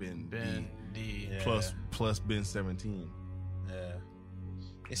 17 bin D plus bin 17. Yeah.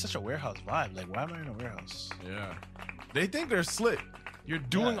 It's such a warehouse vibe. Like, why am I in a warehouse? Yeah. They think they're slick. You're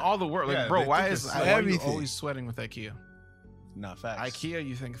doing all the work. Like, bro, why are you always sweating with IKEA? Not facts. IKEA,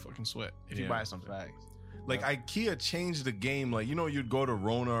 you think fucking sweat if you buy something. Facts. Like, IKEA changed the game. Like, you know, you'd go to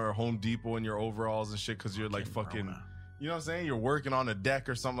Rona or Home Depot in your overalls and shit because you're like fucking, you know what I'm saying? You're working on a deck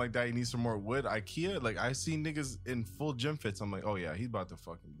or something like that. You need some more wood. IKEA, like, I see niggas in full gym fits. I'm like, oh yeah, he's about to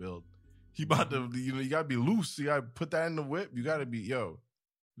fucking build. He about to, you know, you gotta be loose. You gotta put that in the whip. You gotta be,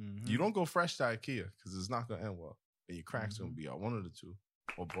 you don't go fresh to IKEA because it's not gonna end well. And your crack's gonna be out. One of the two.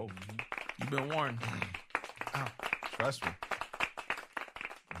 Or both. You've been warned. Ow. Trust me.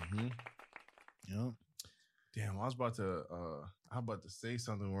 Yep. Damn, I was about to say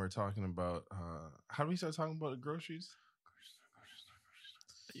something when we were talking about how do we start talking about the groceries?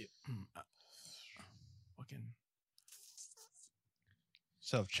 Fucking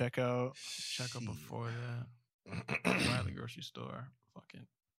self-checkout. Check up before that. At the grocery store. Fucking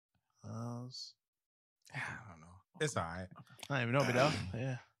house. I don't know. It's all right. Okay. I don't even know, but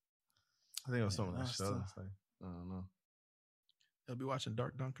yeah. I think it was some of that show. It's like, I don't know. They'll be watching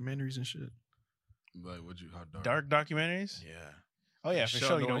dark documentaries and shit. Like, how dark documentaries? Yeah. Oh yeah, for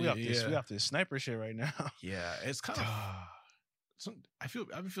sure. You know, we have this sniper shit right now. Yeah, it's kind of. I've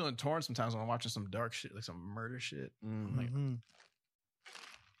been feeling torn sometimes when I'm watching some dark shit, like some murder shit. Like,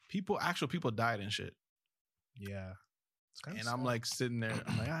 actual people died and shit. Yeah. And I'm like sitting there.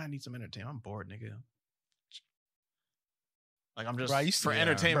 I'm like, I need some entertainment. I'm bored, nigga. Like I'm just Bro, I used to- for yeah,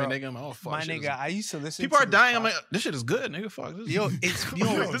 entertainment, bro. nigga. I'm like, oh fuck, My shit nigga, is- I used to listen. people to are this dying. I'm pod- like, this shit is good, nigga. Fuck this. Yo, it's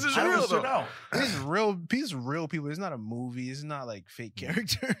this is real though. This is real. These are real people. It's not a movie. It's not like fake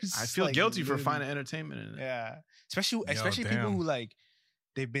characters. I feel Like, guilty for literally- finding entertainment in it. Yeah, especially people damn. who like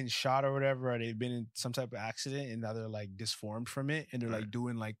they've been shot or whatever, or they've been in some type of accident and now they're like disformed from it, and they're like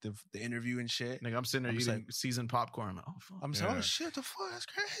doing like the interview and shit. Nigga, I'm sitting there I'm just eating seasoned popcorn. I'm like, oh fuck. I'm saying, oh shit, the fuck, that's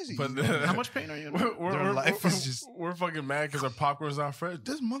crazy. But How much pain are you in? We're life is just- we're fucking mad because our popcorn's not fresh.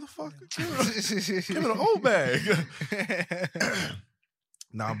 This motherfucker, give it an old bag.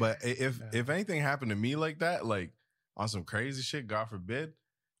 Nah, but if anything happened to me like that, like on some crazy shit, God forbid,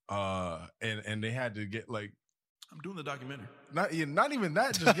 and they had to get like I'm doing the documentary. not even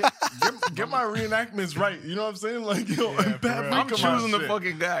that, just get my reenactments right. You know what I'm saying? Like yo, Yeah, bad for real. I'm freak of my choosing the shit.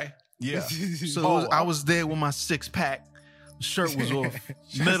 fucking guy. Yeah. So I was there with my 6-pack. Shirt was off.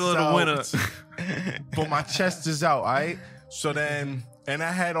 Middle of the Chest winter. out. But my chest is out, all right? So then, and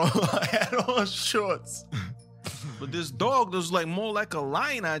I had on shorts. But this dog was like more like a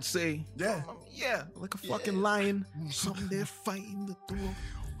lion, I'd say. Yeah. Yeah, like a fucking lion. Something there fighting the dog.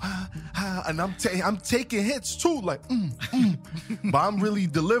 And I'm taking hits too, like, but I'm really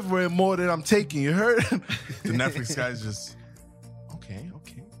delivering more than I'm taking. You heard? The Netflix guy's just, okay,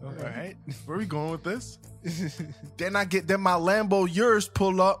 all right. Where are we going with this? Then my Lambo yours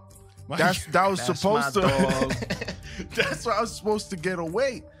pull up. That was That's supposed my to. dog. That's where I was supposed to get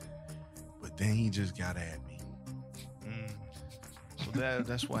away. But then he just got at me, So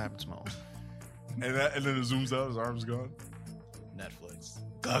that's what happens, Mo. and then it zooms out. His arm's gone. Netflix.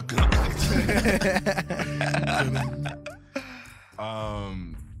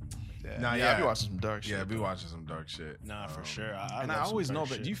 Nah, I be watching some dark shit. Yeah, I be watching some dark shit. Nah, for sure. And I love some always dark know,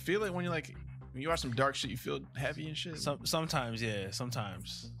 but shit. do you feel it when you're like, when you watch some dark shit, you feel heavy and shit? Sometimes, yeah.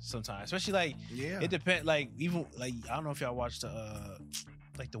 Sometimes, especially like Yeah. it depends. Like even like I don't know if y'all watched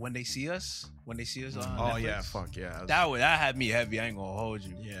like the When They See Us on Oh Netflix. yeah, fuck yeah. That had me heavy. I ain't gonna hold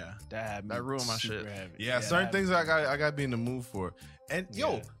you. yeah. That had me. That ruined my super shit. Heavy. Yeah, certain that- things I got to be in the mood for. And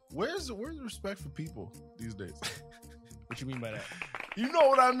yo, Yeah. where's the respect for people these days? What you mean by that? You know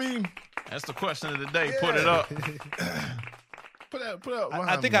what I mean? That's the question of the day. Put it up. Put out.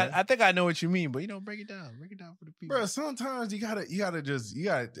 I think I know what you mean, but break it down. Break it down for the people. Bro, sometimes you gotta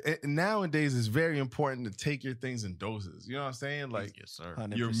nowadays it's very important to take your things in doses. You know what I'm saying? Like yes, sir.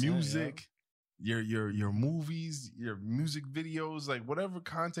 100%, your yeah. music, your movies, your music videos, like whatever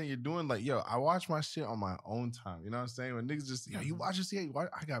content you're doing, like yo, I watch my shit on my own time. You know what I'm saying? When niggas just you watch this, I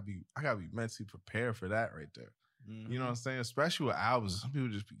gotta be mentally prepared for that right there. You know what I'm saying? Especially with albums, some people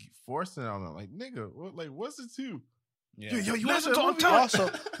just keep forcing it on them. Like nigga, what's it to? Yeah. Yo, you Listen watch to that him movie?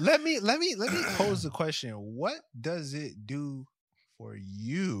 Also, let me pose the question: what does it do for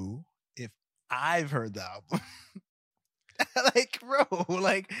you if I've heard the album? Like, bro,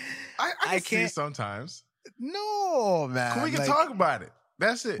 like I I see can't- sometimes. No, man. We can like, talk about it.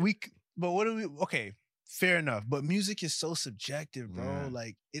 That's it. But what do we? Okay, fair enough. But music is so subjective, bro. Yeah.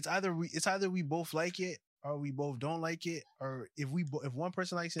 Like it's either we both like it or we both don't like it, or if one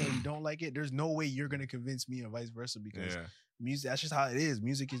person likes it and we don't like it, there's no way you're gonna convince me or vice versa because music. That's just how it is.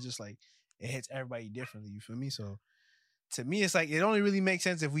 Music is just like it hits everybody differently. You feel me? So. To me, it's like it only really makes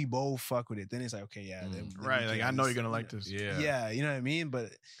sense if we both fuck with it. Then it's like, okay, yeah, then we Right. can Like at I know least- you're gonna like this. Yeah, you know what I mean. But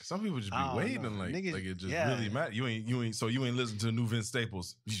Some people just be I don't waiting know. like Niggas- it just yeah. really matter. You ain't listen to the new Vince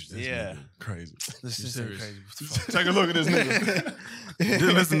Staples. This Yeah. nigga crazy. this is serious? crazy. What the fuck? Take a look at this nigga.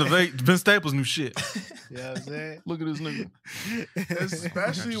 Didn't listen to Vince Staples' new shit. You know what I'm saying? Look at this nigga.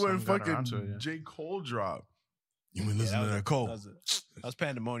 Especially Just when haven't gotten around fucking to it yet. J. Cole dropped. You ain't Yeah, listen to that Cole. That was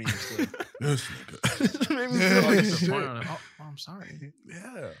pandemonium still. This nigga. Made me feel like shit. Oh, I'm sorry.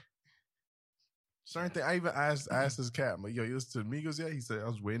 Yeah. Certain thing. I even asked his cat, I'm like, yo, you listen to the Migos yet? He said, I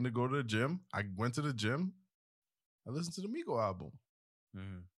was waiting to go to the gym. I went to the gym. I listened to the Migo album.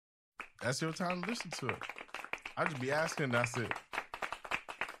 That's your time to listen to it. I just be asking, that's it.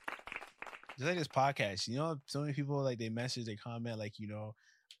 Just like this podcast, so many people like they message, they comment like,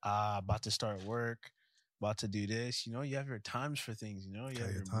 about to start work, about to do this. You have your times for things. You have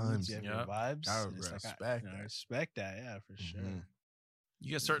your your times. moods, you have your Yep. vibes. I and it's respect I that. respect that. Yeah, for sure. Mhm.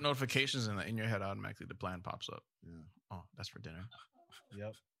 You get certain notifications and in your head automatically the plan pops up. Yeah. Oh, that's for dinner.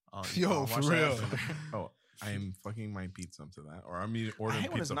 Yep. Oh, Yo, I'll for watch that real. after. Oh, I am fucking might beat some to that. Or I'm I ordering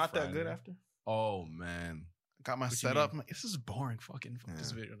hate when it's pizza not that Friday. good after. Oh, man. Got my What you setup. mean? I'm like, this is boring. Fucking fuck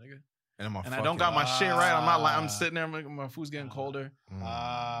this Yeah. video, nigga. And, And I don't got my shit right. I'm not. I'm sitting there. My food's getting colder. Fucking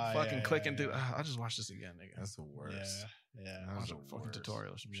yeah, clicking yeah, through. yeah. I'll just watch this again, nigga. That's the worst. Yeah. That's Watch the a fucking worst.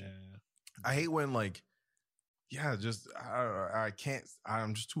 tutorial or some shit. Yeah. I hate when like yeah, just I can't.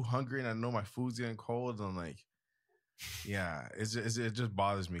 I'm just too hungry, and I know my food's getting cold. And like, yeah, it just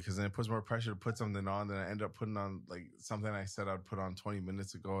bothers me because then it puts more pressure to put something on. Then I end up putting on like something I said I'd put on 20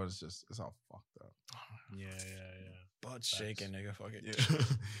 minutes ago. It's all fucked up. Yeah. Butt shaking, nigga. Fuck it.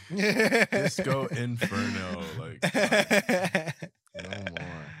 Yeah. Disco Inferno, like no more.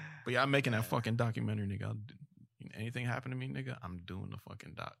 But yeah, I'm making that fucking documentary, nigga. Anything happen to me, nigga, I'm doing the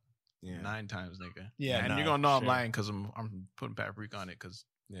fucking doc. Yeah. 9 times, nigga. Yeah, and nah, you're gonna know I'm sure. lying because I'm putting paprika on it because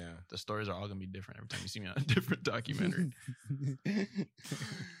Yeah. the stories are all gonna be different every time you see me on a different documentary.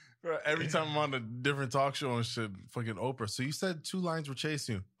 Bro, every time I'm on a different talk show and shit, fucking Oprah. So you said 2 lions were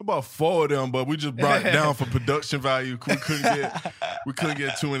chasing you. About 4 of them, but we just brought it down for production value. We couldn't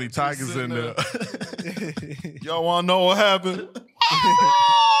get too many tigers in there. Y'all want to know what happened?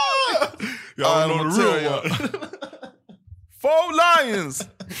 Y'all know the real one. 4 lions.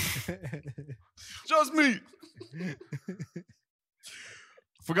 Just me.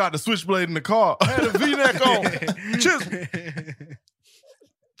 Forgot the switchblade in the car. I had a V-neck on. Chisel.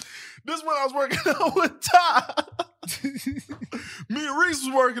 This one I was working out with Ty. Me and Reese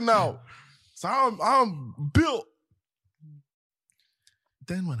was working out. So I'm built.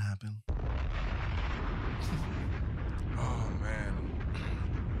 Then what happened? Oh, man.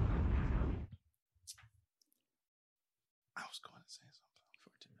 I was going to say something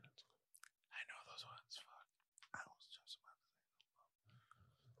 14 minutes ago. I know those ones. Fuck. I was just about to say.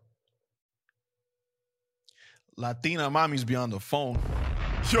 Latina mommies be on the phone.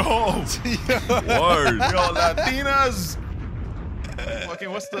 Yo, word. Yo, Latinas. Fucking,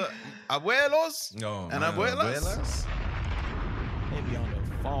 what's the abuelos No, and abuelas? They be on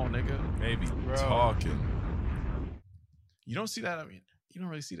the phone, nigga. Maybe Bro. talking. You don't see that. I mean, you don't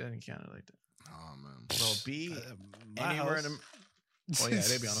really see that in Canada like that. Oh man, Bro, be my anywhere in house. the. Oh yeah,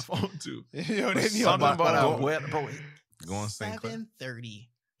 they be on the phone too. Yo, they be Something on about the phone. abuela, bro. go on St. Clair. 7:30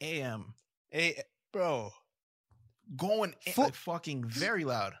 a.m. Hey, bro, going like fucking very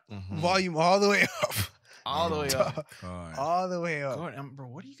loud, Mhm. volume all the way up. all the way up. God. All the way up. Going, bro,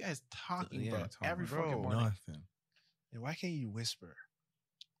 what are you guys talking Yeah, about talking every bro. fucking morning? Nothing. And why can't you whisper?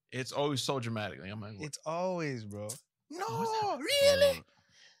 It's always so dramatic. Like, I'm like, It's always, bro. no, Really?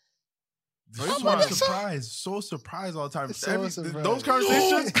 They're so surprised all the time. So surprised. Those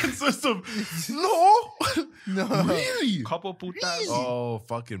conversations consist of no, No. really. couple putas. Oh,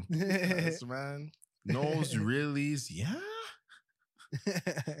 fucking putas, man. Nose reallys, yeah.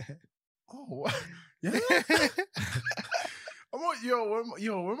 Oh, what? Yeah. I'm like,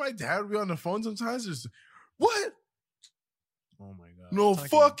 when my dad would be on the phone sometimes, just what? Oh my god. No Talking-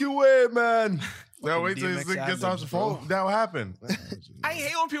 fucking way, man. Now Fucking wait till DMX he gets off the ad-libs, bro. phone. That'll happen. I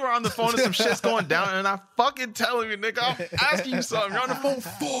hate when people are on the phone and some shit's going down and I'm fucking telling you, nigga. I'm asking you something. You're on the phone.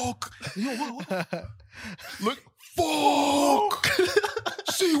 Fuck. You know what? Look. Fuck.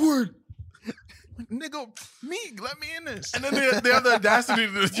 C-word. Nigga, me, let me in this. And then they have the audacity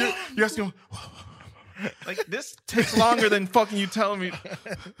to you ask him, Like, this takes longer than fucking you telling me.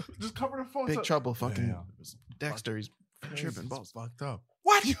 just cover the phone. Big trouble, fucking Yeah. Dexter. He's tripping It's balls. fucked up.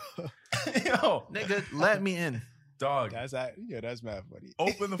 What? Yo, nigga, let me in. Dog, That's that. Yeah, that's mad funny.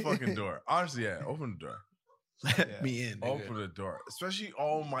 open the fucking door. Honestly, yeah, open the door. Let me in. Nigga. Open the door. Especially,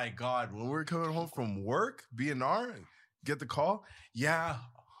 oh my God, when we're coming home from work, BNR, get the call. Yeah.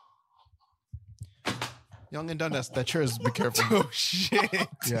 Young and Dundas, that chair is, be careful. Oh shit.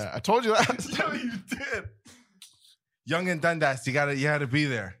 Yeah, I told you that. Yo, you did. Young and Dundas, you gotta be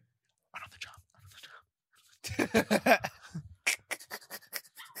there.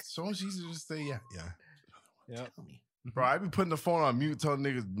 So much easier to just say, yeah. Yep. Bro, I be putting the phone on mute, telling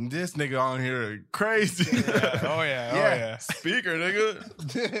niggas, this nigga on here crazy. Oh yeah. Oh yeah. Speaker,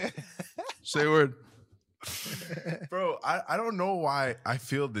 nigga. Say a word. Bro, I don't know why I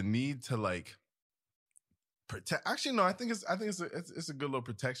feel the need to like protect. Actually, no, I think it's a good little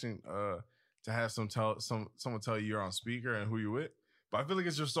protection to have someone tell you you're on speaker and who you with. But I feel like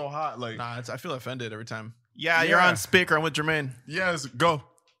it's just so hot. Like, Nah, I feel offended every time. Yeah, you're on speaker. I'm with Jermaine. yes, go.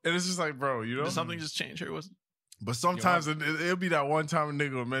 And it's just like, bro, you know. Did something just change here? But sometimes it'll be that one time a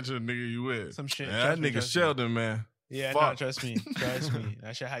nigga will mention a nigga you with. Some shit. Man, that Trust me, nigga trust me. Sheldon, man. Yeah, Fuck. no, trust me. Trust me.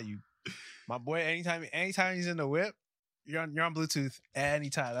 That shit how you my boy, anytime he's in the whip, you're on Bluetooth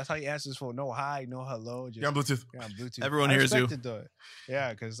anytime. That's how he answers for no hi, no hello. Just You're on Bluetooth. you're on Bluetooth. Everyone I hears you. respect it, though.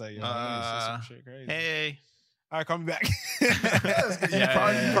 Yeah, because like you it's some shit crazy. Hey. All right, call me back. You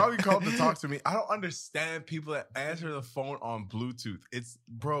Yeah. probably called to talk to me. I don't understand people that answer the phone on Bluetooth. It's,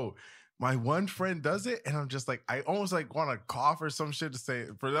 bro, my one friend does it, and I'm just like, I almost like want to cough or some shit to say,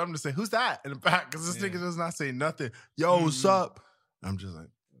 for them to say, who's that in the back? Because this nigga does not say nothing. Yo, what's up? I'm just like,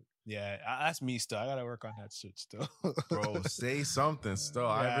 Yeah, that's me still. I gotta work on that shit still. Bro, say something still. Yeah,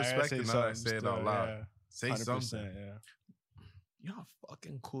 I respect gotta it say now that I something say it still, out loud. yeah. Say 100%, something. Yeah. You know how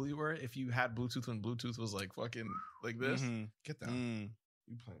fucking cool you were if you had Bluetooth when Bluetooth was like fucking like this? Mhm. Get down. Mm.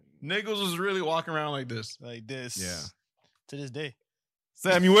 You playing. Niggas was really walking around like this. Like this. Yeah. To this day.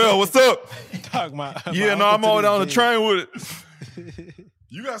 Samuel, what's up? Talk my Yeah, no, I'm all down the train with it.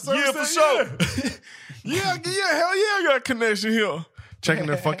 You got service? Yeah, for sure. Yeah, hell yeah, I got a connection here. Checking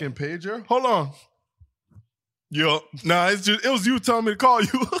their fucking pager. Hold on. Yo, nah, it was you telling me to call you.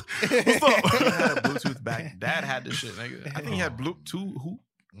 What's up? He had a Bluetooth back. Dad had this shit, nigga. I think he had Bluetooth.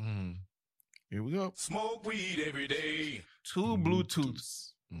 Here we go. Smoke weed every day. 2 Bluetooths.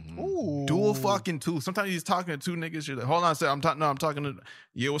 Ooh. Dual fucking 2. Sometimes he's talking to 2 niggas. You're like, hold on a second. I'm talking to.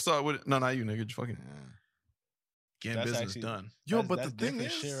 Yeah, what's up with it? No, not you, nigga. Just fucking getting That's business actually- done. Yo, That's- but that's the thing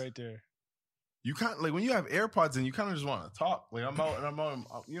different is, shit right there. you can't like when you have AirPods in, you kind of just want to talk. Like I'm out and I'm on.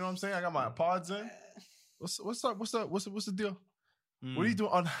 You know what I'm saying? I got my pods in. What's up? What's the deal? What are you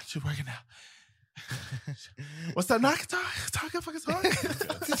doing? Oh, no, just working out. What's that? Knock talk, fucking talk. Like,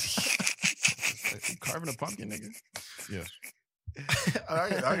 carving a pumpkin, nigga. Yeah,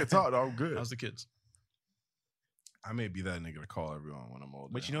 I can talk. Though. I'm good. How's the kids? I may be that nigga to call everyone when I'm older.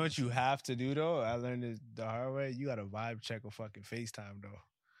 But you know what you have to do though? I learned it the hard way. You got to vibe check a fucking FaceTime though.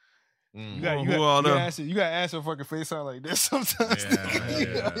 You got to answer fucking FaceTime like this sometimes.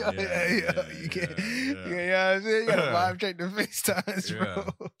 Yeah. You can't. Yeah, you got to vibe check the FaceTimes, bro.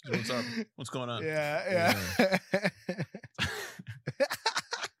 What's up? What's going on? Yeah.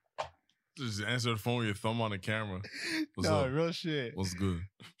 Just answer the phone with your thumb on the camera. What's No, up? real shit. What's good?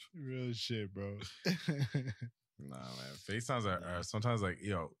 Real shit, bro. Nah, man. FaceTimes are sometimes like,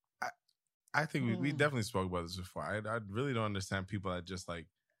 yo, I think we definitely spoke about this before. I really don't understand people that just like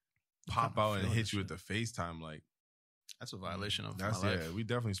pop out and hit you with the FaceTime. Like, that's a violation of that's my life. Yeah, we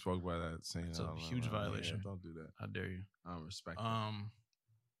definitely spoke about that. Saying It's that a out loud, huge man. violation. Yeah, don't do that. How dare you? I don't respect that.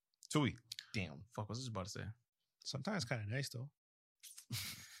 Tui. Damn. Fuck, what's this about to say? Sometimes kind of nice though.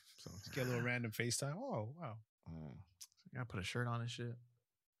 Just get a little random FaceTime. Oh wow. You gotta put a shirt on and shit.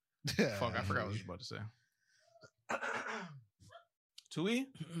 Yeah. Fuck, I forgot what I was about to say. Tui?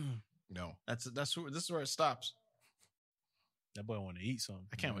 No. This is where it stops. That boy want to eat something.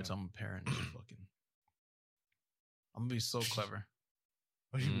 I can't wait till I'm a parent. And fucking, I'm gonna be so clever.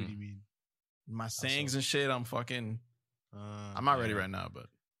 What do you mean? My sayings and shit. I'm fucking. I'm not ready right now, but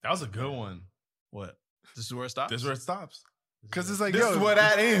That was a good one. what? This is where it stops. This is where it stops. Because it's like, This yo, is where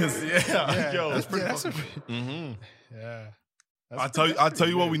that ends. Yeah, yo, that's pretty that's fucking- yeah. I'll tell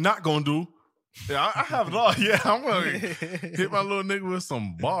you what we not gonna do. Yeah, I have it all. Yeah, I'm gonna hit my little nigga with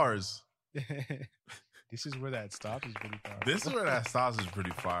some bars. This is where that stop is pretty far. This is where that stops is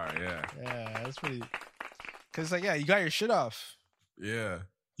pretty fire. Yeah, Yeah, that's pretty. Cause like, yeah, you got your shit off. yeah.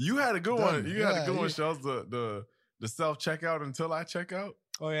 You had a good Done. one. You had a Yeah, good one, you- Shells. The self checkout until I check out.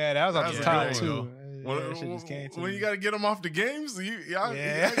 Oh yeah, that was on That's the a top good too. one, Yeah, that shit just came to when me. you got to get them off the games, Yeah.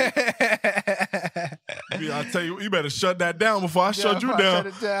 I tell you, you better shut that down before I shut you down. Shut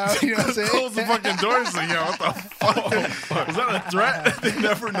it down. You know what I'm saying? Close the fucking doors. So, yeah, what the fuck? Was that a threat? They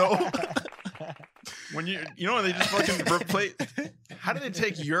never know. When you know when they just fucking replace. How did they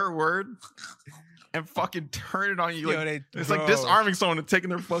take your word and fucking turn it on you? Yo, Like, it's bro. like disarming someone and taking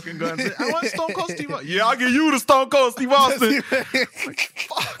their fucking guns. I want Stone Cold Steve Austin. Yeah, I'll give you the Stone Cold Steve Austin. Like,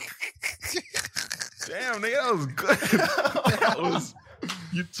 fuck. Damn, nigga, that was good. That was.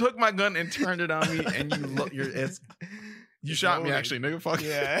 You took my gun and turned it on me, and you shot me actually, nigga. Fuck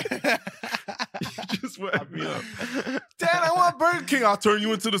Yeah. You just wet me up. Dad, I want Burger King. I'll turn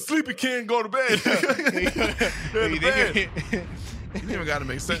you into the sleepy king and go to bed. Go to bed. You didn't even gotta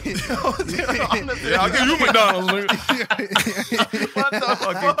make sense. Yeah, I'll give you McDonald's, nigga. What the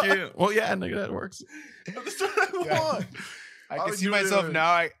fucking kid? Well, yeah, nigga, that works. I How can would see you myself do it? now.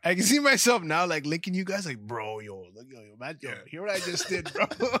 I can see myself now, like linking you guys, like, bro, yo, look, yo, man, yo, hear what I just did, bro.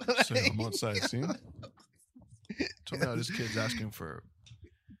 Say, I'm outside, see? Told me how this kid's asking for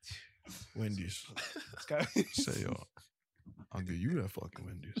Wendy's. Say, yo, I'll give you that fucking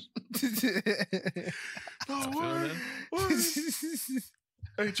Wendy's. No, Feel what?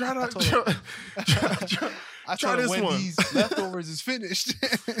 Hey, try I try told this one. Wendy's leftovers is finished.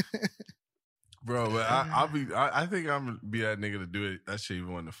 Bro, but I think I'm gonna be that nigga to do it. That shit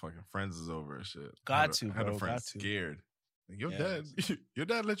even when the fucking friends is over and shit. Got to, I had bro, a friend got to. scared. Like, your Yeah.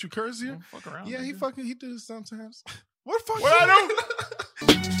 dad let you curse here? Don't fuck around. Yeah, he nigga. did it sometimes. What the fuck? What you I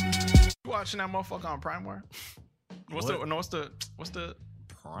do? You watching that motherfucker on Primeware? What's the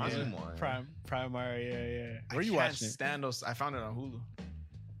Prime? Primary, yeah. I Where you can't watching it? stand those. I found it on Hulu.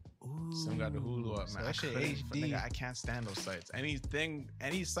 Some got the Hulu up, So man. that shit couldn't- HD. Nigga, I can't stand those sites.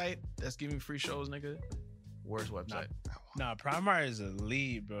 Any site that's giving free shows, nigga, worst website. Nah, Primar is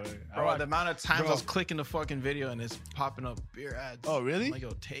elite, bro. Bro, the amount of times bro. I was clicking the fucking video and it's popping up beer ads. Oh, really? I'm like,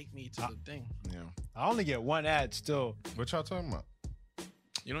 yo, take me to the thing. Yeah. I only get one ad still. What y'all talking about?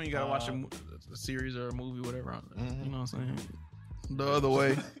 You know, you gotta watch a series or a movie, whatever. Mhm. You know what I'm saying? The other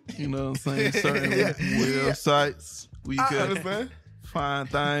way, you know what I'm saying? Certain websites we I could understand. find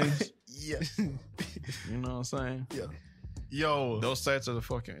things. Yes. You know what I'm saying? Yeah. Yo. Those sites are the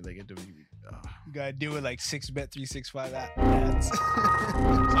fucking. They get the. You gotta deal with like 6bet365 ads.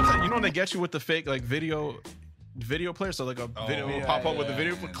 Sometimes, you know when they get you with the fake like video player, so like a video will yeah, pop up with the yeah,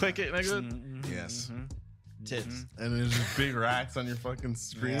 video, yeah. click it, nigga. Mm-hmm. Yes. Tits. And there's just big racks on your fucking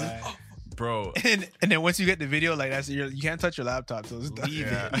screen. Yeah. Bro. And then once you get the video, like that's you can't touch your laptop, so just leave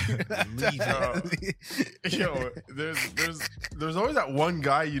Yeah. it. Yo, there's always that one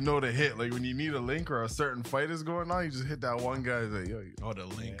guy you know to hit. Like when you need a link or a certain fight is going on, you just hit that one guy. Like, yo, Oh, the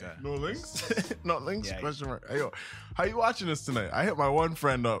link. no links? Not links? Yeah. Question mark. Hey, yo, how you watching this tonight? I hit my one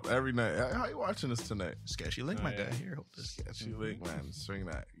friend up every night. How you watching this tonight? Sketchy link, my guy. Here, hold this. Sketchy link, man. Swing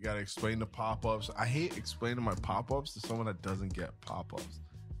that. You gotta explain the pop-ups. I hate explaining my pop-ups to someone that doesn't get pop-ups.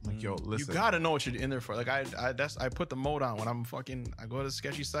 Like, yo, You listen. gotta know what you're in there for. Like I put the mode on when I'm fucking. I go to the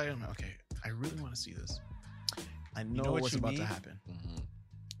sketchy site. I'm like, okay, I really want to see this. I know, what what's you about need? to happen.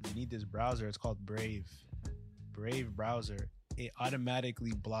 You need this browser. It's called Brave. Brave browser. It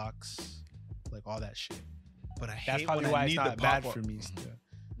automatically blocks like all that shit. But I hate That's probably when why I it's need not the bad pop-up. for me. Still.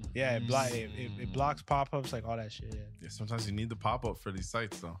 Yeah, it blocks pop-ups, like all that shit. Yeah. Yeah, sometimes you need the pop-up for these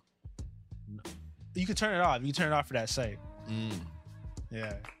sites, though. You can turn it off. You can turn it off for that site. Mm.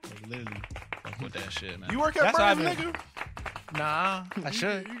 Yeah, like literally. Fuck with that shit, man. You work at That's how Brave, I've been- nigga? Nah, I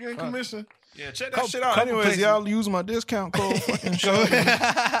should. You getting Fuck. commission? Yeah, check that Couple- shit out. couple Anyways, places. y'all use my discount code fucking Sheldon.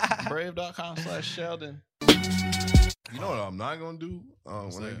 Brave.com/Sheldon. You know what I'm not gonna do when I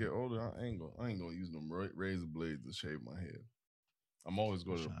that? get older? I ain't gonna use them razor blades to shave my head. I'm always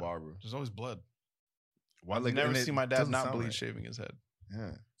go to the barber. There's always blood. Why? I've never and it seen my dad doesn't not sound bleed right. shaving his head.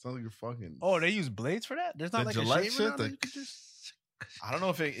 Yeah, sounds like you're fucking. Oh, they use blades for that? There's not The like Gillette a shaver shit, on it? like- You could just... I don't know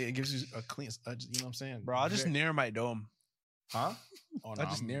if it gives you a clean. You know what I'm saying, Bro, I'll just Very- near my dome. Huh? Oh, I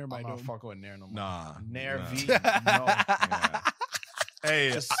just nair my I'm not dome. fucking with Nair no more. Nah. Nair nah. V. No. Yeah. Hey,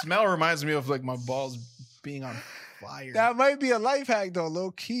 The smell reminds me of like my balls being on fire. That might be a life hack though,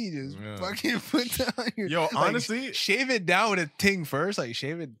 low key. Just Yeah. fucking put that on your. Yo, like, honestly- shave it down with a ting first. Like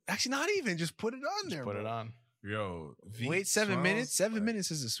shave it. Actually, not even. Just put it on there. Put bro. it on. yo, V Wait 7 smells minutes. 7 like- minutes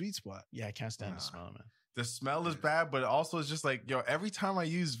is a sweet spot. Yeah, I can't stand Nah. the smell, man. The smell is bad, but also it's just like, yo, every time I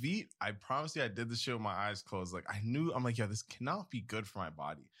use Veet, I promise you I did this shit with my eyes closed. Like, I'm like, yo, this cannot be good for my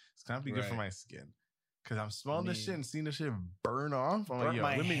body. This cannot be good for Right. my skin. Because I'm smelling this shit and seeing this shit burn off. I'm like, yo,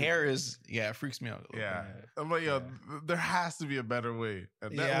 my let me- hair is it freaks me out. a little Yeah. bit. I'm like, yo, there has to be a better way.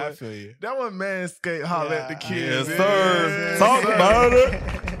 And that Yeah, I one, feel you. that one Manscaped holler at the kids. Yes, sir. Yeah. Talk about it.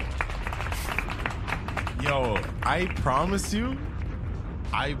 Yo, I promise you,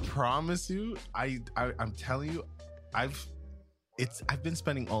 I'm telling you, I've been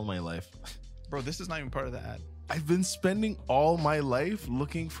spending all my life. Bro, this is not even part of the ad. I've been spending all my life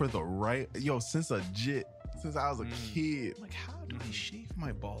looking for the right since I was a kid. Like, how do I shave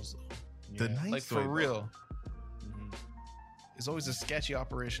my balls though? The nice Like for way, bro. real. It's always a sketchy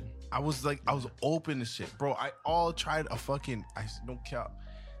operation. I was open to shit, bro. I tried I don't care.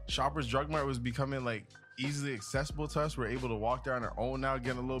 Shoppers Drug Mart was becoming like easily accessible to us. We're able to walk there on our own now,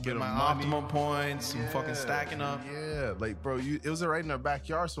 getting a little bit Get of my money. optimum points, some fucking stacking up. Yeah, like bro, it was right in our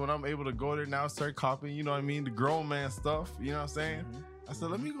backyard. So when I'm able to go there now, start copying, you know what I mean, the grown man stuff. You know what I'm saying? I said,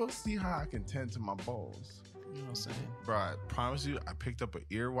 let me go see how I can tend to my balls. You know what I'm saying? Bro, I promise you, I picked up an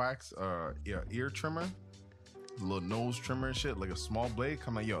earwax, ear trimmer, a little nose trimmer and shit, like a small blade.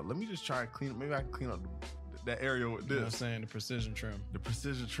 Come like, yo, let me just try and clean. Maybe I can clean up that area with You know what I'm this. saying? The precision trim. The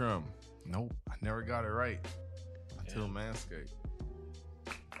precision trim. Nope, I never got it right until Manscaped.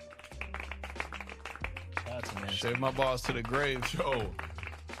 Shave my balls to the grave.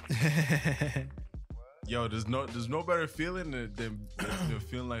 Yo, there's no better feeling than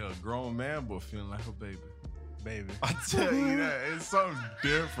feeling like a grown man, but feeling like a baby. I tell you that it's something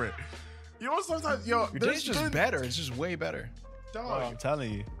different. You know, sometimes Your day's just better. It's just way better. Dog. I'm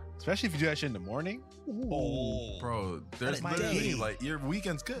telling you, especially if you do that shit in the morning. Oh, bro, there's my literally day. like your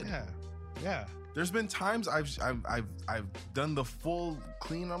weekend's good. Yeah. There's been times I've done the full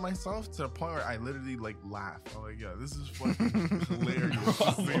clean on myself to the point where I literally like laugh. I'm like, yeah, this is fucking hilarious.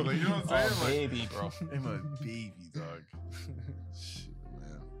 Like, you know what I'm saying? Like, baby, bro. I'm a baby, dog. Shit,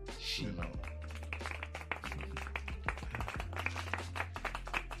 man. You know.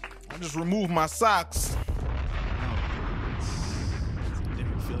 just remove my socks.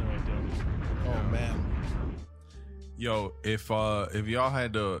 Different feeling right there. Oh man. Yo, if y'all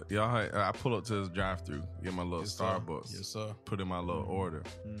had I pull up to this drive-through, get my little Yes, sir. Starbucks. Yes, sir. Put in my little order.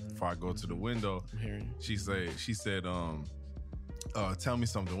 Before I go to the window, I'm hearing you. she said, tell me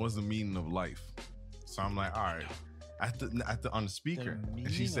something. What's the meaning of life? So I'm like, all right. On the speaker, and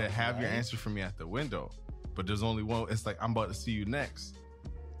she meaning said, of have your life? answer for me at the window. But there's only one. It's like, I'm about to see you next.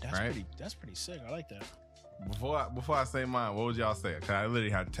 Right? That's pretty sick. I like that. Before I say mine, what would y'all say? Cause I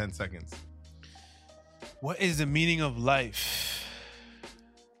literally had 10 seconds. What is the meaning of life?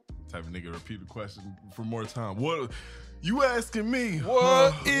 Type of nigga repeat the question for more time. What you asking me?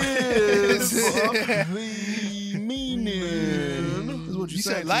 What is the meaning? This is what You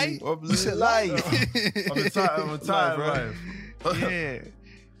said life? You said life. I'm tired of life. Yeah.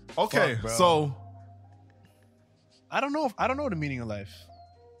 Okay, Fuck, bro. so I don't know the meaning of life.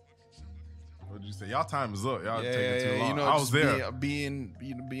 what did you say? Y'all time is up. Y'all Yeah, taking too long. you know, I was just there. being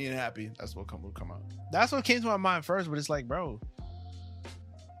happy. That's what will come out. That's what came to my mind first, but it's like, bro,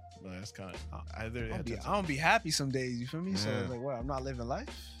 No, that's kind of either. I don't be happy some days. You feel me? So Yeah. it's like, what? I'm not living life.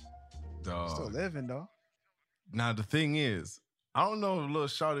 Dog. Still living though. Now the thing is, I don't know if little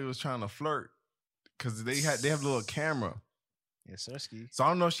shawty was trying to flirt because they have a little camera. Yes, sirski. So I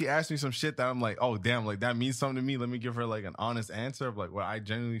don't know if she asked me some shit that I'm like, oh damn, like that means something to me. Let me give her like an honest answer of like what I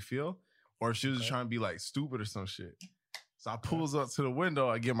genuinely feel, or if she was just trying to be like stupid or some shit. So I pulls up to the window.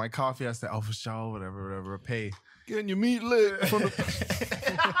 I get my coffee. I say, oh for sure, whatever. Pay. Getting your meat licked from the.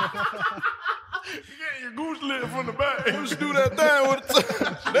 Getting your goose lit from the back. You should do that thing with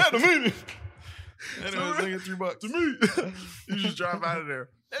the That's the meaning. Anyways, nigga, $3 to me. You just drive out of there.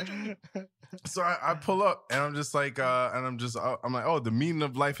 So I pull up and I'm just like, I'm like, oh, the meaning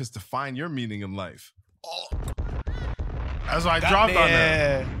of life is to find your meaning in life. Oh. That's why I dropped on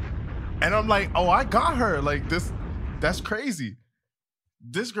that. And I'm like, oh, I got her. Like this, that's crazy.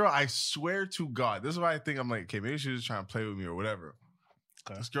 This girl, I swear to God, this is why I think I'm like, okay, maybe she was trying to play with me or whatever.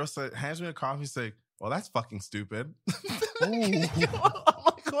 Okay. This girl hands me a coffee, say, well, that's fucking stupid. I'm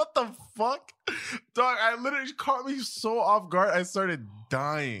like, what the fuck? Dog, I literally caught me so off guard. I started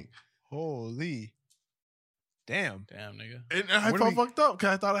dying. Holy. Damn, nigga. And I felt fucked up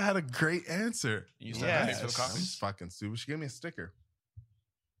because I thought I had a great answer. You started paying for the That's coffee? fucking stupid. She gave me a sticker.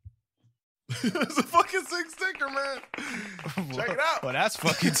 It's a fucking sick sticker, man. Check it out. Well, that's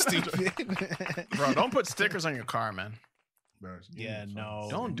fucking stupid. Bro, don't put stickers on your car, man. Yeah, no.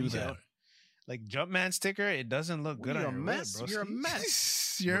 Don't do that. Like Jumpman sticker, it doesn't look good You're on a your mess. whip, You're a broski.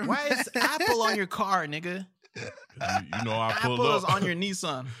 mess. You're a Why is mess. Apple on your car, nigga? You know I pulled Apple is up. on your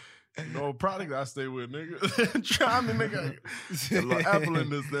Nissan. No product I stay with, nigga. Try me, nigga. A little Apple in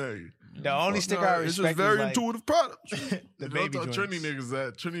this thing. The only sticker I It's respect just very is like intuitive product. the You baby know, joints. Trini niggas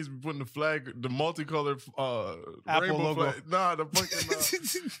that Trini's be putting the flag, the multicolored Apple rainbow logo. flag. Nah, the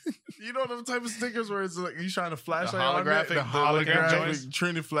fucking you know them type of stickers where it's like you trying to flash The on it? holographic- the hologram holographic joints.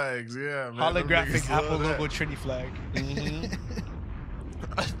 Trini flags. Yeah, man. Them holographic niggas Apple love that. logo Trini flag.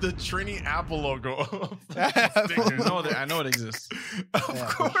 The Trini Apple logo. I know it exists. Of Yeah,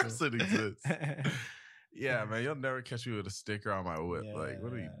 for course it exists. Yeah, man, you'll never catch me with a sticker on my whip. Like,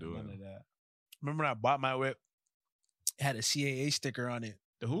 what are you None doing? of that. Remember when I bought my whip? It had a CAA sticker on it.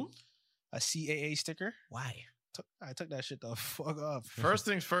 The who? A CAA sticker? Why? I took that shit the fuck off. First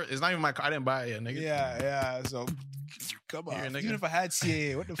things first. It's not even my car. I didn't buy it yet, nigga. Yeah. So come on. Here, nigga. Even if I had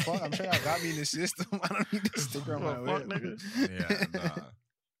CAA, what the fuck? I'm sure y'all got me in the system. I don't need this sticker on my Fuck, whip. nigga. Yeah,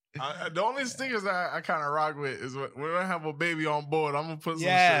 nah. The only stickers I kind of rock with is when I have a baby on board, I'm gonna put some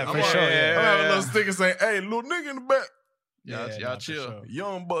Yeah, shit. for I'm sure, gonna yeah. have a little sticker saying, "Hey, little nigga in the back, Y'all chill.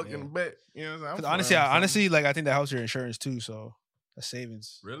 young buck in the back." You know what I'm saying? 'Cause honestly, like I think that helps your insurance too. So that's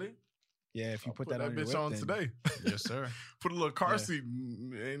savings. really? Yeah, if you I'll put that on your bitch whip, on then- today. Yes, sir. Put a little car Yeah. seat.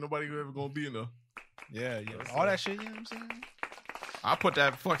 Ain't nobody ever gonna be in there. Yeah, all that shit. You know what I'm saying? I put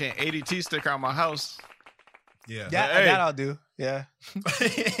that fucking ADT sticker on my house. Yeah, That I'll do. Yeah.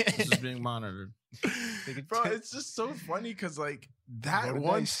 This is being monitored. Bro, it's just so funny because like that Roll the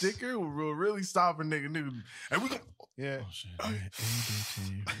one dice. sticker will really stop a nigga. And we go, Yeah. Oh, shit.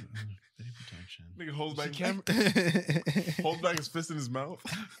 ADT. Protection. nigga holds back, Camera- holds back his fist in his mouth.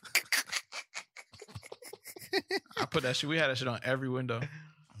 I put that shit. We had that shit on every window.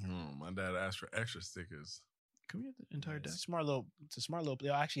 My dad asked for extra stickers. Can we have the entire It's a desk? smart little. It's a smart little.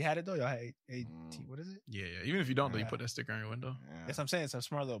 Y'all actually had it though. Y'all had AT. What is it? Yeah. Even if you don't, though, you Yeah. put that sticker on your window. That's what I'm saying. It's a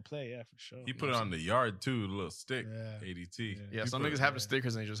smart little play. Yeah, for sure. He put it on the yard too, the little stick. Yeah. ADT. Yeah, He some put niggas it- have the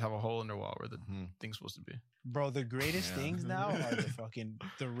stickers and they just have a hole in their wall where the Mhm. thing's supposed to be. Bro, the greatest Yeah. things now are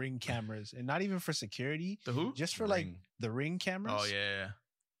the Ring cameras, and not even for security, The who? just for like Ring. the Ring cameras. Oh, yeah.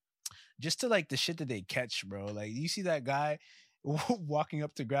 just to like the shit that they catch, bro. Like you see that guy walking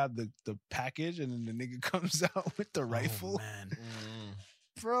up to grab the package, and then the nigga comes out with the rifle. Man,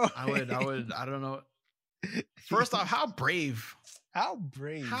 bro. I don't know. First off, how brave? How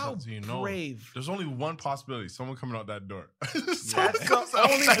brave? How So you know, brave? there's only one possibility: someone coming out that door. That's the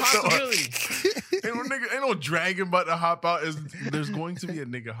only possibility. Ain't no dragon about to hop out. There's going to be a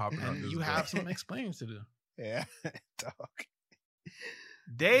nigga hopping out. And This you door. have some explaining to do. Yeah, dog.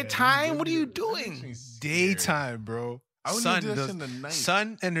 Daytime? What are you That makes me doing? scared. Daytime, bro. I wouldn't Sun, do this the- in the night.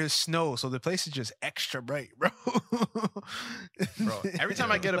 sun, and there's snow, so the place is just extra bright, bro. Bro, every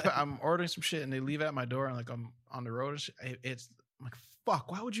time I get up, I'm ordering some shit and they leave it at my door and like I'm on the road. And shit, it's I'm like,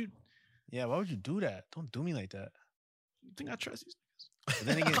 fuck, why would you Yeah, why would you do that? Don't do me like that. think I trust these But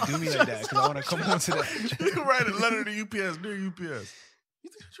then again, do me like that because I want to come home to that. You can write a letter to UPS. Dear UPS. You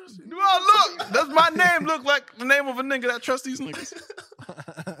think I trust you? niggas? Oh, look, does my name look like the name of a nigga that trusts these niggas?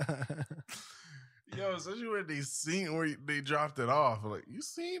 Yo, especially when they seen where they dropped it off. Like, you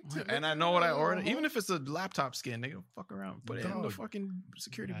seen? And I know what I ordered. Even if it's a laptop skin, nigga, fuck around. Put it in the Dog. fucking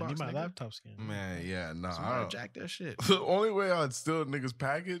security I box. need my nigga. laptop skin. Man, yeah, no. I Somebody don't. jack that shit. The only way I'd steal a nigga's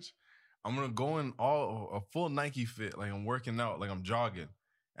package, I'm gonna go in all a full Nike fit, like I'm working out, like I'm jogging,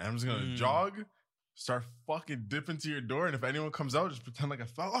 and I'm just gonna jog, start fucking dipping to your door, and if anyone comes out, just pretend like I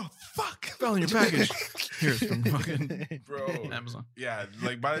fell. Oh fuck, Fell in your package. Here's from fucking bro. Amazon. Yeah,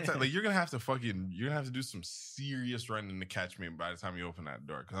 like by the time, like you're gonna have to do some serious running to catch me by the time you open that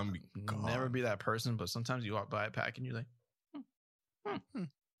door, because I'm gonna be gone. Never be that person, but sometimes you walk by a pack and you're like,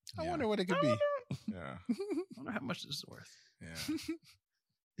 I wonder what it could be. Yeah, I wonder how much this is worth. yeah,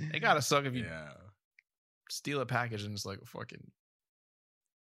 It gotta suck if you yeah. steal a package and it's like fucking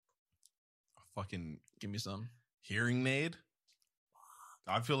Fucking give me some. hearing aid.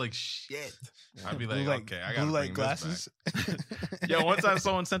 I feel like shit. I'd be Blue like, light- okay, I gotta blue bring light glasses. glasses. Yo, one time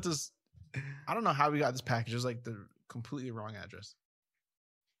someone sent us, I don't know how we got this package. It was like the completely wrong address.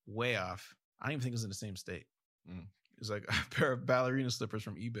 Way off. I don't even think it was in the same state. Mm. It was like a pair of ballerina slippers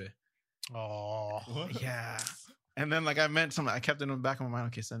from eBay. Oh, Yeah. And then like I meant something. I kept it in the back of my mind.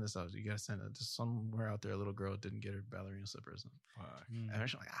 Okay, send this out. You gotta send it. Just somewhere out there, a little girl didn't get her ballerina slippers. Fuck. And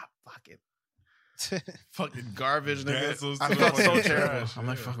eventually, I'm like, fuck it. Fucking garbage, Dance nigga. those I to the felt so fucking terrible. trash, I'm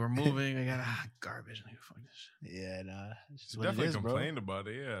like, yeah. fuck, we're moving. I got garbage, nigga. Fuck this shit. yeah, nah. It's just She what it definitely is, bro. complained about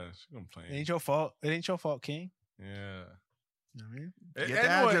it. Yeah, she complained. It ain't your fault. It ain't your fault, King. Yeah. You know what I mean? Get the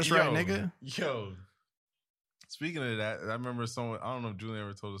address right, nigga. Yo. Speaking of that, I remember someone, I don't know if Julian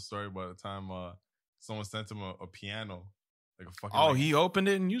ever told a story about the time someone sent him a piano. Like a fucking Oh, he opened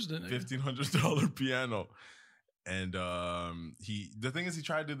it and used it. nigga. $1,500 piano. And the thing is, he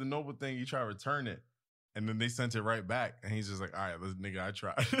tried to do the noble thing. He tried to return it. And then they sent it right back. And he's just like, all right, let's, nigga, I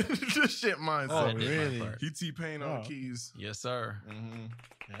tried. Just shit mine. Oh, I did my really? part. He T-Pain on Oh. the keys. Yes, sir. Mm-hmm.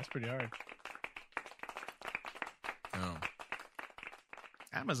 Yeah, that's pretty hard.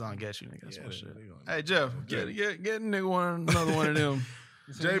 Amazon gets you, nigga. That's Yeah, what shit. they gonna- Hey, Jeff, get a nigga another one of them.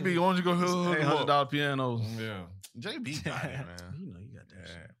 JB, why don't you go hook Hey, $100 pianos? Yeah. JB got it, man. You know you got that Yeah.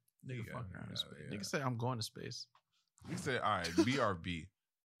 shit. You Nigga, got fuck it, around in yeah, space. yeah. Nigga say I'm going to space. He said, all right, BRB.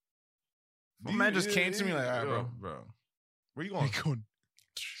 My man just came to me like, all right, Yo, bro. Where you going?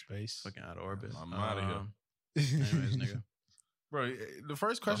 Space. Fucking out of orbit. I'm outta here. Anyways, nigga. Bro, the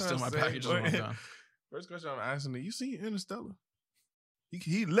first question Still I my said- package is almost gone. First question I'm asking you see Interstellar?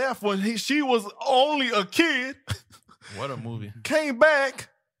 He left when she was only a kid, What a movie. came back,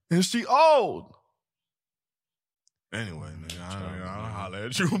 and she old. Anyway, nigga, I'll holler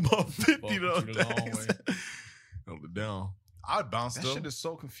at you about 50 Walking the through the long days. way. Hold it down. I'd bounce That though. shit is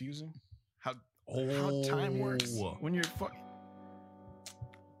so confusing. How time works Oh. when you're fucking.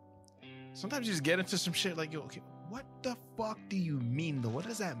 Sometimes you just get into some shit like, yo, okay, what the fuck do you mean though? What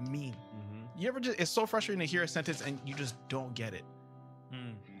does that mean? You ever just, it's so frustrating to hear a sentence and you just don't get it.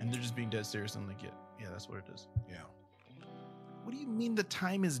 And they're just being dead serious. I'm like, yeah, that's what it is. Yeah. What do you mean the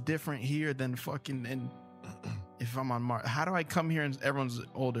time is different here than fucking and if I'm on Mars? How do I come here and everyone's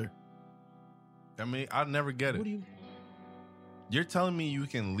older? I mean, I'd never get it. What do you? You're telling me you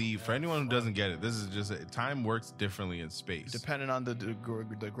can leave. For anyone who doesn't get it, this is just time works differently in space. Depending on the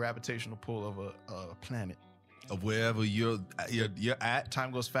gravitational pull of a planet, Of wherever you're at,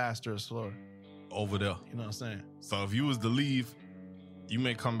 time goes faster or slower. over there. You know what I'm saying? So if you was to leave, you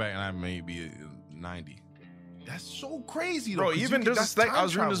may come back and I may be 90. That's so crazy, though. Bro, 'cause you even can- there's that's this like I time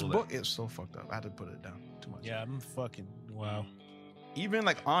was reading this travel book. It's so fucked up. I had to put it down too much. Yeah, I'm fucking wow. Even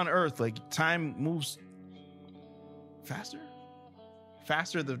like on Earth, like time moves faster.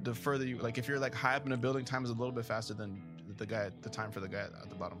 Faster the further you like. If you're like high up in a building, time is a little bit faster than the time for the guy at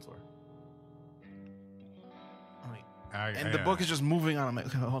the bottom floor. I'm like, and the book is just moving on. I'm like,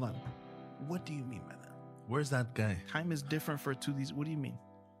 okay, hold on. What do you mean by that? Where's that guy? Time is different for two these. What do you mean?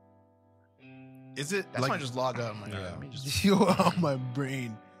 Is it That's like why I just log out. I'm like, Yeah. let me just Yo, on my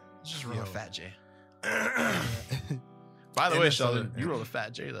brain. roll Yo. a Fat J. By the In way, the Sheldon, Southern- you rolled a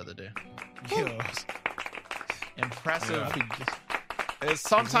Fat J the other day. Yo. Impressive. Yeah. It's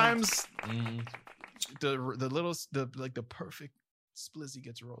sometimes Mhm. the perfect splizzy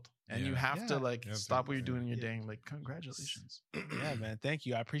gets rolled, and you Yeah. have to like Yeah, stop what you're yeah. doing in your day. And like, congratulations. Yeah, man. Thank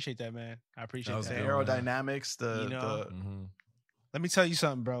you. I appreciate that, man. I appreciate That was The that. good. aerodynamics, You know? Mhm. Let me tell you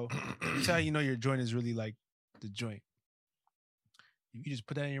something, bro. Let me tell you, your joint is really like the joint. You just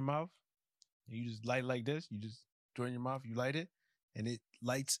put that in your mouth, and you just light it like this. You just joint in your mouth, you light it, and it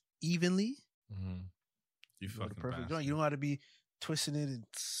lights evenly. Mhm. You You got fucking the perfect bastard. joint. You don't have to be twisting it, and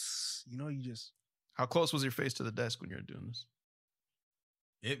you just. How close was your face to the desk when you were doing this?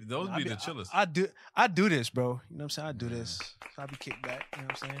 Those I be mean, the chillest. I do this, bro. You know what I'm saying? I do this. So I be kicked back. You know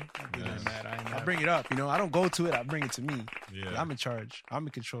what I'm saying? I do Yeah. this. Mad, I ain't I mad. bring it up. I don't go to it. I bring it to me. Yeah, I'm in charge. I'm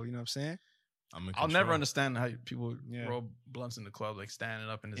in control. You know what I'm saying? I'm in I'll never control. understand how people Yeah. roll blunts in the club, like standing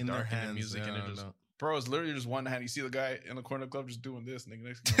up and it's In their dark and the hands, music, and yeah, it just, no. bro, it's literally just one hand. You see the guy in the corner of the club just doing this, and the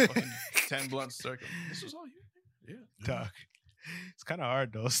next thing, fucking 10 blunts circle. This was all you. Yeah, Dog. It's kind of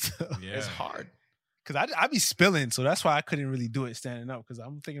hard though. Still. Yeah. it's hard. Cause I be spilling, so that's why I couldn't really do it standing up. Cause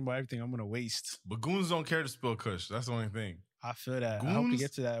I'm thinking about everything I'm gonna waste. But goons don't care to spill kush. That's the only thing. I feel that. I hope to Goons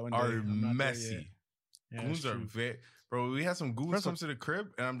get to that one day. Are I'm not there messy. yet. Yeah, Goons that's are true. very. Bro, we had some goons First come to the crib,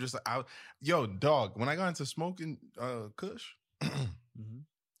 and I'm just like, yo, dog. When I got into smoking kush, Mhm.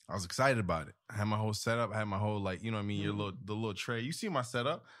 I was excited about it. I had my whole setup. I had my whole like, you know what I mean, Mm-hmm. the little tray. You see my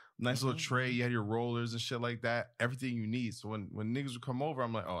setup, nice little tray. You had your rollers and shit like that. Everything you need. So when niggas would come over,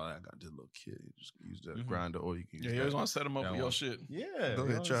 I'm like, oh, I got this little kid. You just use that grinder, or you can use Yeah, you that. always want to set them up that with your one. shit. Yeah, Go you ahead,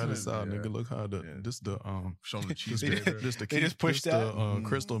 know try what I'm this saying? out, Yeah. nigga. Look how Yeah. this the Show them the cheese They grater. this the They just pushed this that. the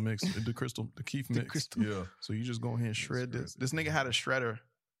crystal mix, the Keef mix. crystal. Yeah, So you just go ahead and shred shred this. This nigga had a shredder.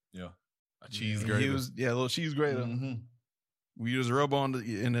 yeah. A cheese He grater. used a little cheese grater. Mhm. We just rub on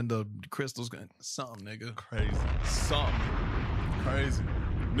and then the crystals got something, nigga. Crazy. Something. Crazy.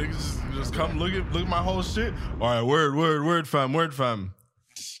 Niggas just come look at my whole shit. All right, word fam.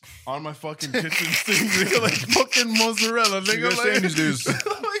 On my fucking kitchen sink, nigga, like fucking mozzarella, nigga. You got Like, sandwich dudes. like,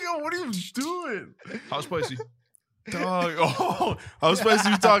 what are you doing? How spicy? Dog. Oh, how spicy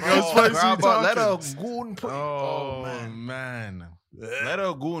you talking? How spicy you talking? Let a goon put. Oh, man. Let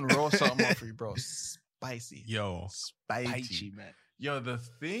a goon roll something up for you, bro. Spicy. Yo. Spicy, man. Yo, the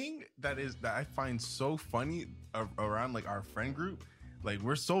thing that I find so funny around like our friend group, like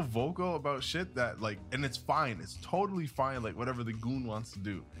we're so vocal about shit that like, and it's fine. It's totally fine. Like whatever the goon wants to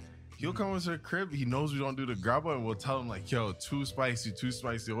do. He'll come over to the crib. He knows we don't do the grabba, and we'll tell him like, "Yo, too spicy."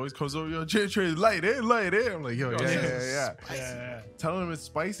 Always comes over, "Yo, Trey, light it." I'm like, "Yo, yeah." Yeah. Telling them it's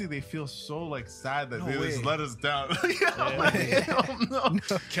spicy, they feel so like sad that No they just way. let us down. I'm Yeah. like, hell no.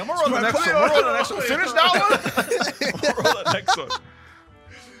 Can we roll the next one? Roll the next one. Finish that one. Roll the next one.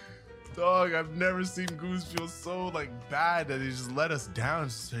 Dog, I've never seen goons feel so like bad that they just let us down.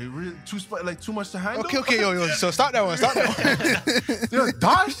 Say really too much to handle. Okay, yo. So stop that one. Yo,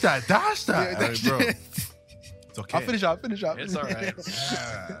 dash that. Like, bro, it's okay. I'll finish up. It's all right.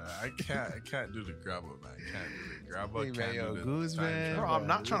 Yeah, I can't do the grabber, man. I can't do the grabber. Hey, man, Can't yo, do the goons, time man. travel. Bro, I'm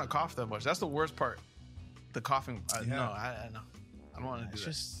not trying to cough that much. That's the worst part. The coughing. Yeah. No, I know. I don't want to It's do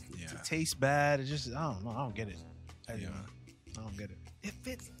that. just Yeah. it tastes bad. It just I don't know. I don't get it. I Yeah. don't get it. If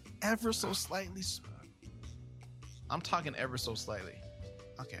it's ever so slightly, I'm talking ever so slightly.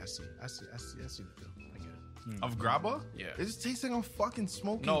 Okay, I see the deal. I get it. Of grabber? Yeah. It just tastes like I'm fucking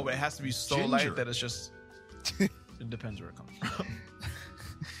smoking. No, but it has to be so Ginger. light that it's just. It depends where it comes from.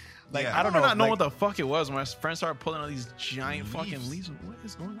 Like Yeah. I don't I know. not know like, what the fuck it was when my friends started pulling out these giant fucking Leaves. leaves. What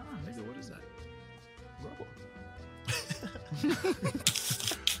is going on, nigga? What is that?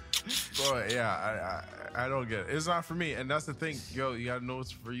 Bro, yeah, I don't get it. It's not for me, and that's the thing. Yo, you gotta know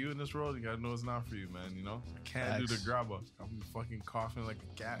what's for you in this world. You gotta know what's not for you, man. You know, I can't do the Facts. grabber. I'm fucking coughing like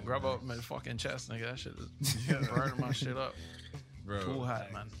a cat. Grab man. up my fucking chest, nigga. That shit is burning my shit up. bro. Too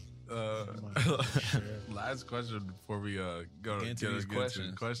hot, man. Last question before we go Get into these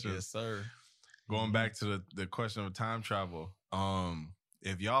questions. questions. Yes, sir. Going back to the question of time travel.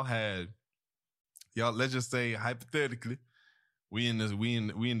 If y'all let's just say hypothetically, we in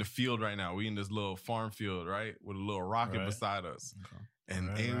the field right now. We in this little farm field, right? With a little rocket Right. beside us. And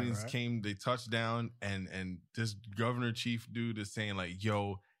Right, aliens right. came, they touched down, and this governor chief dude is saying, like,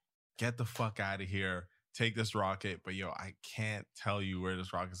 yo, get the fuck out of here. Take this rocket. But yo, I can't tell you where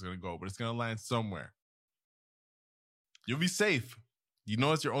this rocket's gonna go, but it's gonna land somewhere. You'll be safe. You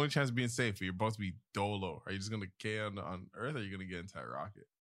know it's your only chance of being safe, but you're supposed to be dolo. Are you just gonna get on Earth, or are you gonna get into that rocket?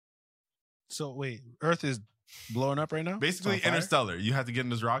 So wait, Earth is blowing up right now? Basically, It's on fire? Interstellar. You have to get in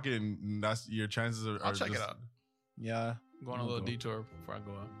this rocket, and that's your chances are. I'll check just, it out. Yeah. I'm going on a little detour before I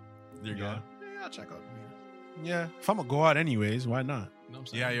go out. You're Yeah. going. Yeah, I'll check out Venus. Yeah. If I'm gonna go out anyways, why not? You know what I'm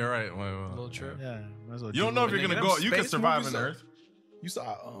saying? Yeah, you're right. A little trip. Yeah. Might as well You don't do know it. if you're Nigga, gonna them go. You can space survive movies on are- Earth. You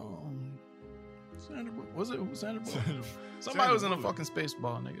saw Sandra Bullock. Was it who Sandra Bullock? Somebody was in a fucking space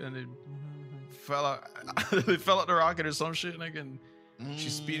ball, nigga, and they fell out. They fell out the rocket or some shit, nigga. And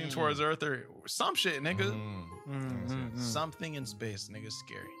she's speeding towards Earth or some shit, nigga. Something in space, nigga.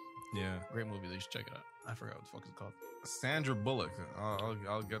 Scary. Yeah, Great movie. You should check it out. I forgot what the fuck it's called. Sandra Bullock.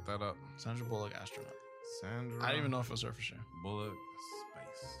 I'll get that up. Sandra Bullock, astronaut. Sandra. I didn't even know if it was her for sure. Bullock.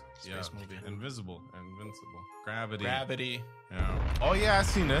 Space movie. Invincible. Gravity. Gravity. Yeah. Oh yeah, I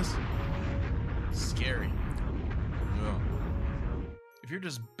seen this. Scary. Yeah. If you're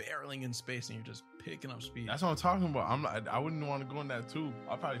just barreling in space and you're just picking up speed. That's what I'm talking about. I wouldn't want to go in that tube.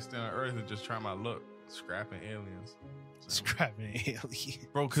 I'll probably stay on Earth and just try my luck, scrapping aliens. Scrapping alien.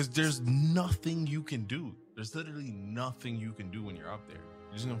 Bro, because there's nothing you can do. There's literally nothing you can do when you're up there.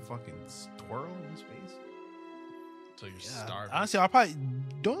 You're just gonna fucking twirl in space until you're starving. Honestly, I'll probably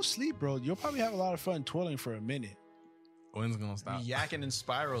don't sleep, bro. You'll probably have a lot of fun twirling for a minute. When's it gonna stop? Yakking in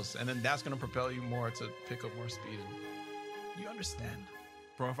spirals, and then that's gonna propel you more to pick up more speed. You understand,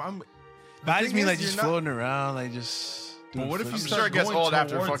 bro? If I'm, but I just mean like you're just not- floating around, like just. But what if you I'm start sure it gets going old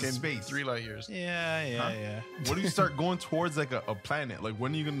after towards fucking space? 3 light years. Yeah. What if you start going towards like a planet? Like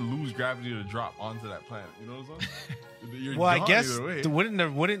when are you gonna lose gravity to drop onto that planet? You know what I'm saying? You're Well, I gone guess either way.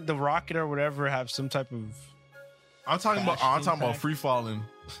 wouldn't the rocket or whatever have some type of? I'm talking about impact? free falling.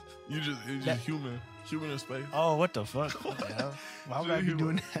 You're just That- human in space. Oh, what the fuck? What the hell? Why would I be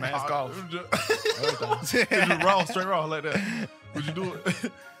doing that? Man's golf. Just roll straight roll like that. Would you do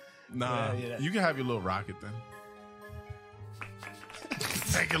it? Nah, Yeah. you can have your little rocket then.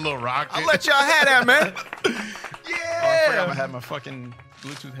 Take a little rocket. I'll let y'all have that, man. Yeah. Oh, I forgot I had my fucking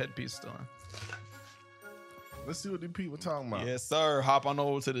Bluetooth headpiece still on. Let's see what the people talking about. Yes, sir. Hop on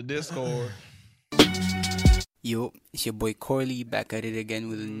over to the Discord. Yo, it's your boy Corley back at it again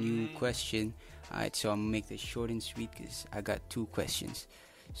with a new question. Alright, so I'm gonna make this short and sweet because I got 2 questions.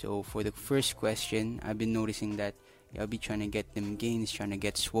 So for the first question, I've been noticing that y'all be trying to get them gains, trying to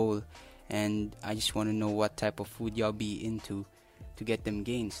get swole, and I just want to know what type of food y'all be into to get them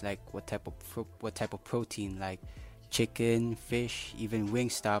gains. Like what type of protein, like chicken, fish, even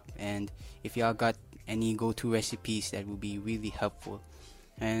Wingstop, and if y'all got any go-to recipes that would be really helpful.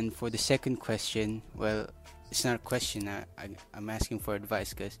 And for the second question, well, it's not a question. I'm asking for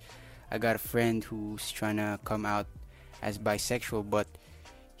advice because I got a friend who's trying to come out as bisexual, but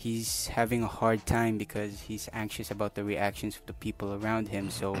he's having a hard time because he's anxious about the reactions of the people around him.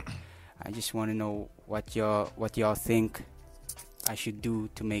 So I just want to know what y'all think I should do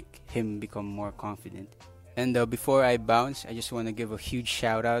to make him become more confident. And before I bounce, I just want to give a huge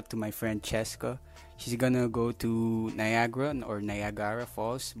shout out to my friend Cheska. She's gonna go to Niagara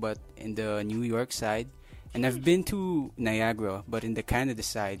Falls, but in the New York side. And I've been to Niagara, but in the Canada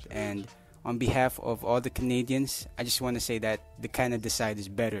side. And on behalf of all the Canadians, I just want to say that the Canada side is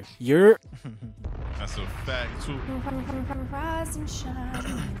better. That's a fact too. Rise and shine.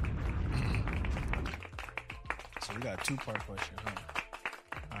 So we got a 2-part question, huh?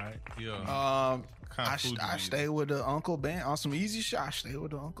 All right. Yeah. I stay with the Uncle Ben on some easy shit. I stay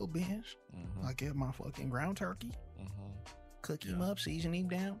with the Uncle Ben's. I get my fucking ground turkey, cook him up, season him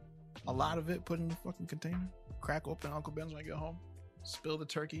down. A lot of it, put in the fucking container. Crack open Uncle Ben's when I get home. Spill the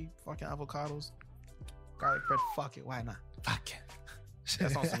turkey, fucking avocados, garlic bread. Fuck it, why not? Fuck it.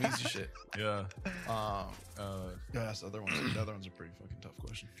 That's on some easy shit. Yeah. Yeah, that's the other ones. The other ones are pretty fucking tough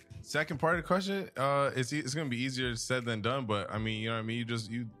question. Second part of the question, it's gonna be easier said than done, but I mean, you know what I mean.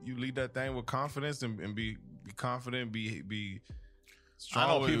 You lead that thing with confidence and be confident, be strong.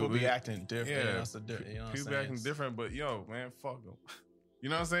 I know people be acting different. Yeah, That's the you know what people I'm be saying? acting different, but yo, man, fuck them. You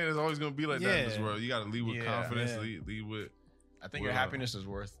know what I'm saying? It's always gonna be like that in this Yeah. world. You gotta lead with Yeah, confidence. yeah. Lead with. I think your happiness is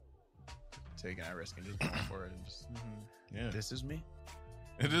worth taking that risk and just going for it and just. Yeah, This is me.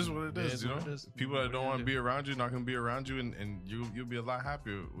 it is what it It is. is You know, what it is. people What that you don't gonna want to do? be around you, not gonna be around you, and you'll be a lot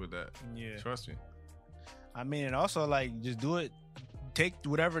happier with that. Yeah. Trust me. I mean, and also like just do it. Take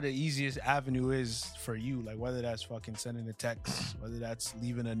whatever the easiest avenue is for you. Like whether that's fucking sending a text, whether that's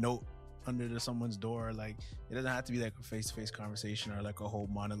leaving a note under someone's door. Like it doesn't have to be like a face-to-face conversation or like a whole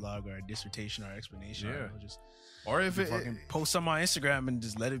monologue or a dissertation or explanation. Yeah. You know, just Or if it, fucking post something on Instagram and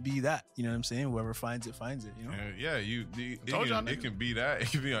just let it be that. You know what I'm saying? Whoever finds it, finds it. You know? yeah, Told y'all it niggas. can be that. It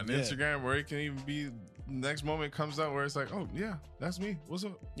can be on Yeah. Instagram, or it can even be next moment comes out where it's like, oh yeah, that's me. What's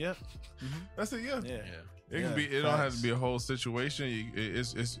up? Yep. That's it. Yeah. Yeah. It can be. It don't have to be a whole situation.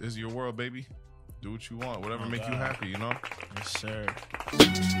 It's your world, baby. Do what you want. Whatever make you happy. You know. Yes, sir.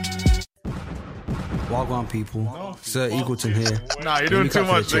 Wagwan people, Sir Eagleton here. Nah, you're doing too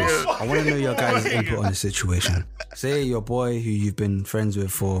much, nigga. I want to know your guys' input on the situation. Say your boy who you've been friends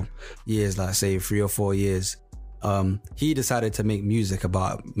with for years, like say 3 or 4 years, he decided to make music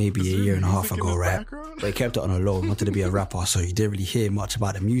about maybe a year and a half ago, right? But he kept it on a low, wanted to be a rapper, so you didn't really hear much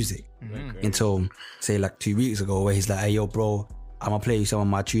about the music until say like 2 weeks ago, where he's like, "Hey yo, bro, I'm gonna play you some of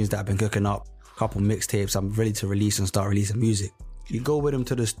my tunes that I've been cooking up, couple mixtapes. I'm ready to release and start releasing music." You go with him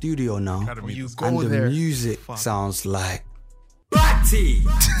to the studio now, and the music sounds like Batty.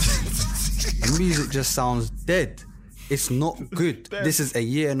 The music just sounds dead. It's not good. This is a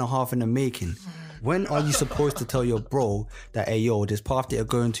year and a half in the making. When are you supposed to tell your bro that, hey yo, this path that you're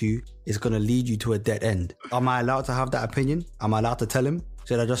going to is gonna lead you to a dead end? Am I allowed to have that opinion? Am I allowed to tell him?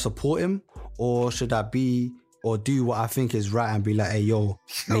 Should I just support him, or should I be or do what I think is right and be like, hey yo,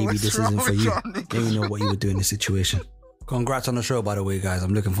 maybe this isn't for you. Maybe know what you would do in this situation. Congrats on the show, by the way, guys.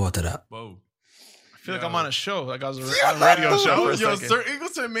 I'm looking forward to that. Whoa. I feel like I'm on a show. Like I was on a radio show for a second. Sir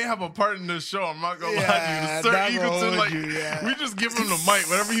Eagleton may have a part in this show. I'm not gonna lie to you. Sir Eagleton, like, we just give him the mic,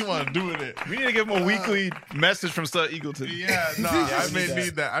 whatever he want to do with it. We need to give him a weekly message from Sir Eagleton. Yeah, I may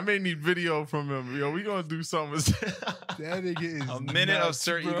need that. I may need video from him. Yo, we gonna do something. That nigga is a minute of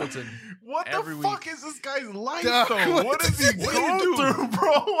Sir Eagleton. What the fuck is this guy's life though? What is he going through,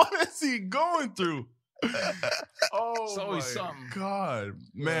 bro? What is he going through? Oh, it's always something. God,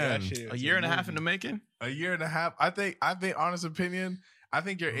 man, a year and a half in the making. A year and a half. I think, honest opinion, I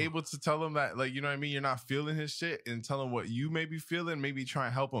think you're able to tell him that, like, you know what I mean. You're not feeling his shit, and tell him what you may be feeling. Maybe try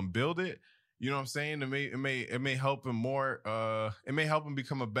and help him build it. You know what I'm saying? It may help him more. It may help him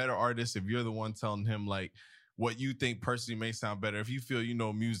become a better artist if you're the one telling him like what you think personally may sound better. If you feel you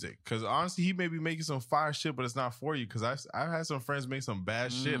know music, because honestly, he may be making some fire shit, but it's not for you. Because I've had some friends make some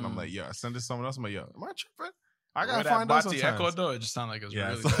bad shit, and I'm like, yo, I send it to someone else. I'm like, yo, am I tripping? I gotta find out sometimes. Echo though, it just sounded like it was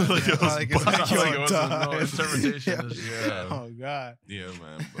really bad. No interpretation. Yeah. Oh God. Yeah,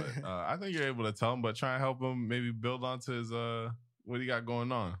 man. But I think you're able to tell him, but try and help him maybe build onto his what he got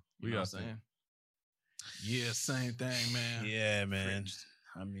going on. You know what I'm saying? Yeah, same thing, man. Yeah, man.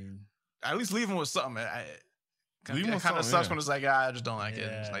 I mean, at least leave him with something. It kind of sucks when it's like, I just don't like it.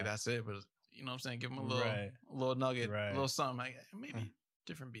 It's like, that's it. But you know what I'm saying? Give him a little nugget, a little something. Like maybe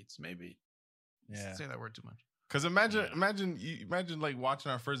different beats. Maybe. Yeah. Say that word too much. Because imagine like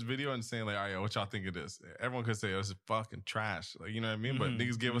watching our first video and saying like, all right, what y'all think of this? Everyone could say, oh, this is fucking trash. Like, you know what I mean? But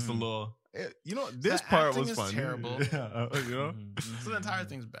niggas gave us a little, you know, this part was fun. Terrible. Yeah, you know? So the entire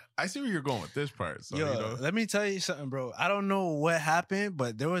thing's bad. I see where you're going with this part. So, yo, you know? Let me tell you something, bro. I don't know what happened,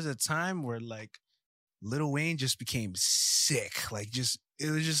 but there was a time where like Lil Wayne just became sick. Like it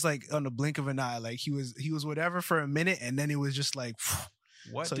was just like on the blink of an eye. Like he was whatever for a minute, and then it was just like,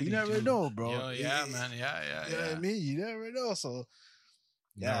 what? So you never know, bro. Yo, yeah, man. Yeah. You know what I mean? You never know. So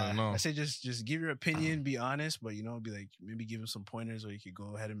yeah, I say just give your opinion, be honest, but you know, be like maybe give him some pointers, or you could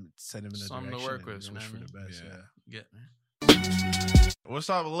go ahead and send him in a something direction to work with, man. For the best. Yeah. What's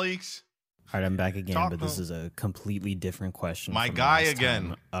up, Leaks? All right, I'm back again, but this is a completely different question. My guy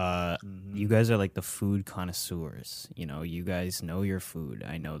again. You guys are like the food connoisseurs. You know, you guys know your food.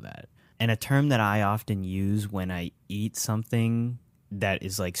 I know that. And a term that I often use when I eat something that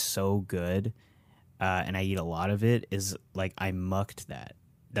is like so good, and I eat a lot of it, is like I mucked that.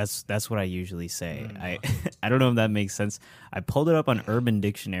 That's what I usually say. I don't know if that makes sense. I pulled it up on Urban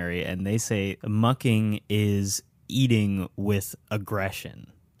Dictionary, and they say mucking is eating with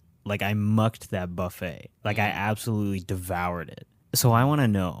aggression. Like I mucked that buffet. Like I absolutely devoured it. So I want to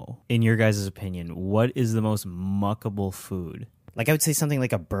know, in your guys' opinion, what is the most muckable food? Like I would say something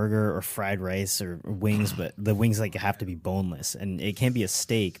like a burger or fried rice or wings, but the wings like have to be boneless, and it can't be a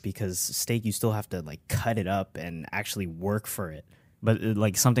steak because steak you still have to like cut it up and actually work for it. But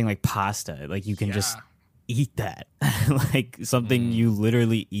like something like pasta, like you can just eat that, like something you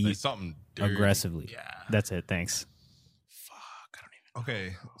literally eat like something dirty. Aggressively. Yeah, that's it. Thanks.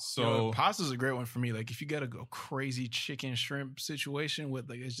 Okay, so pasta's a great one for me. Like if you get a crazy chicken shrimp situation with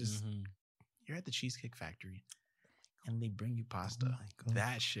like it's just you're at the Cheesecake Factory and they bring you pasta.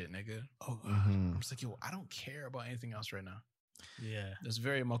 That shit, nigga. I'm just like, yo, I don't care about anything else right now. Yeah, that's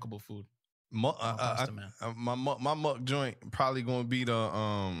very muckable food. Pasta, man. My muck joint probably gonna be the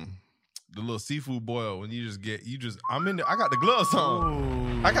little seafood boil when I'm in there. I got the gloves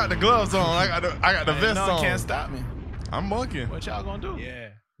on. I got the gloves on. I got the vest on. Can't stop me. I'm mucking. What y'all gonna do? Yeah.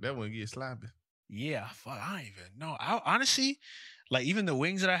 That one get sloppy. Yeah, fuck, I don't even know. Honestly, Like even the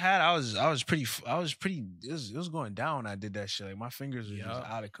wings that I had, I was pretty. It was going down when I did that shit. Like my fingers were just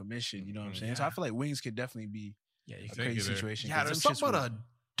out of commission. You know what I'm saying? So I feel like wings could definitely be a crazy situation. Yeah, there's something about a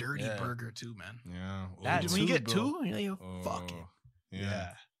dirty burger too, man. Yeah. That when you get two, you're like, yo, fuck it.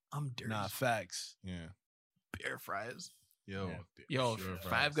 Yeah. I'm dirty. Nah, facts. Yeah. Bear fries. Yo,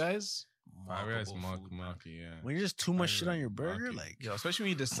 Five Guys. Five Guys, Maki, yeah. When you're just too much shit on your burger, like especially when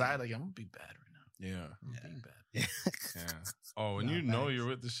you decide, like, I'm gonna be bad right now. Yeah. I'm being bad. Yeah. Oh, when you know you're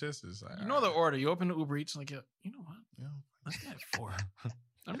with the shits, it's like, you know the order. You open the Uber Eats, like, you know what? Yeah. Let's get 4.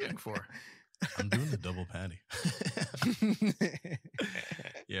 I'm getting 4. I'm doing the double patty.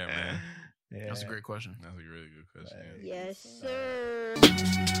 Yeah, man. Yeah. That's a great question. That's a really good question. Yes, sir.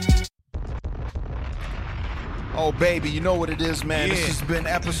 Oh, baby, you know what it is, man. This has been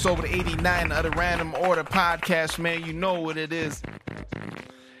episode 89 of the Random Order Podcast, man. You know what it is.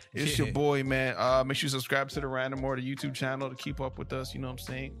 It's your boy, man. Make sure you subscribe to the Random Order YouTube channel to keep up with us. You know what I'm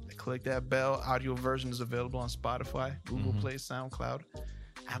saying? Click that bell. Audio version is available on Spotify, Google Play, SoundCloud,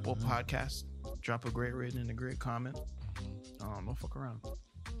 Apple Podcasts. Drop a great rating and a great comment. Don't fuck around.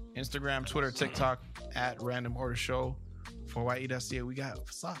 Instagram, Twitter, TikTok, at Random Order Show. For YE.ca, we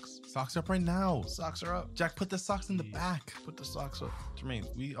got socks. Socks up right now. Socks are up. Jack, put the socks in the back. Put the socks up. Jermaine,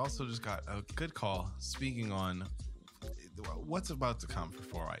 we also just got a good call speaking on what's about to come for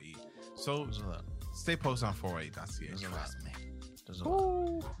 4YE. So stay posted on 4YE.ca. Trust me.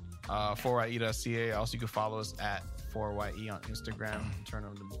 4YE.ca. Also, you can follow us at 4YE on Instagram. Turn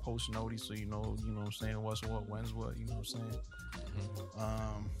on the post notice so you know what I'm saying, what's what, when's what, you know what I'm saying?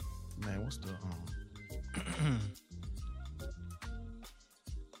 Man, what's the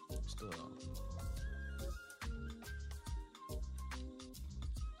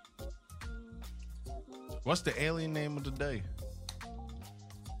what's the alien name of the day?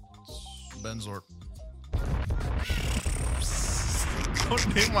 Benzorp.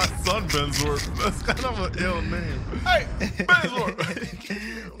 Don't name my son Benzorp. That's kind of an ill name. Hey, Benzorp.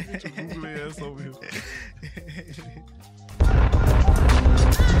 Get your googly ass over here.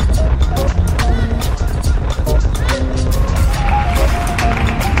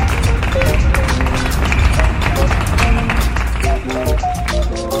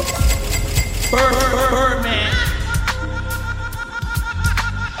 Birdman.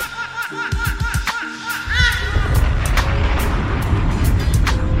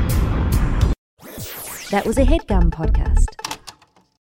 That was a HeadGum podcast.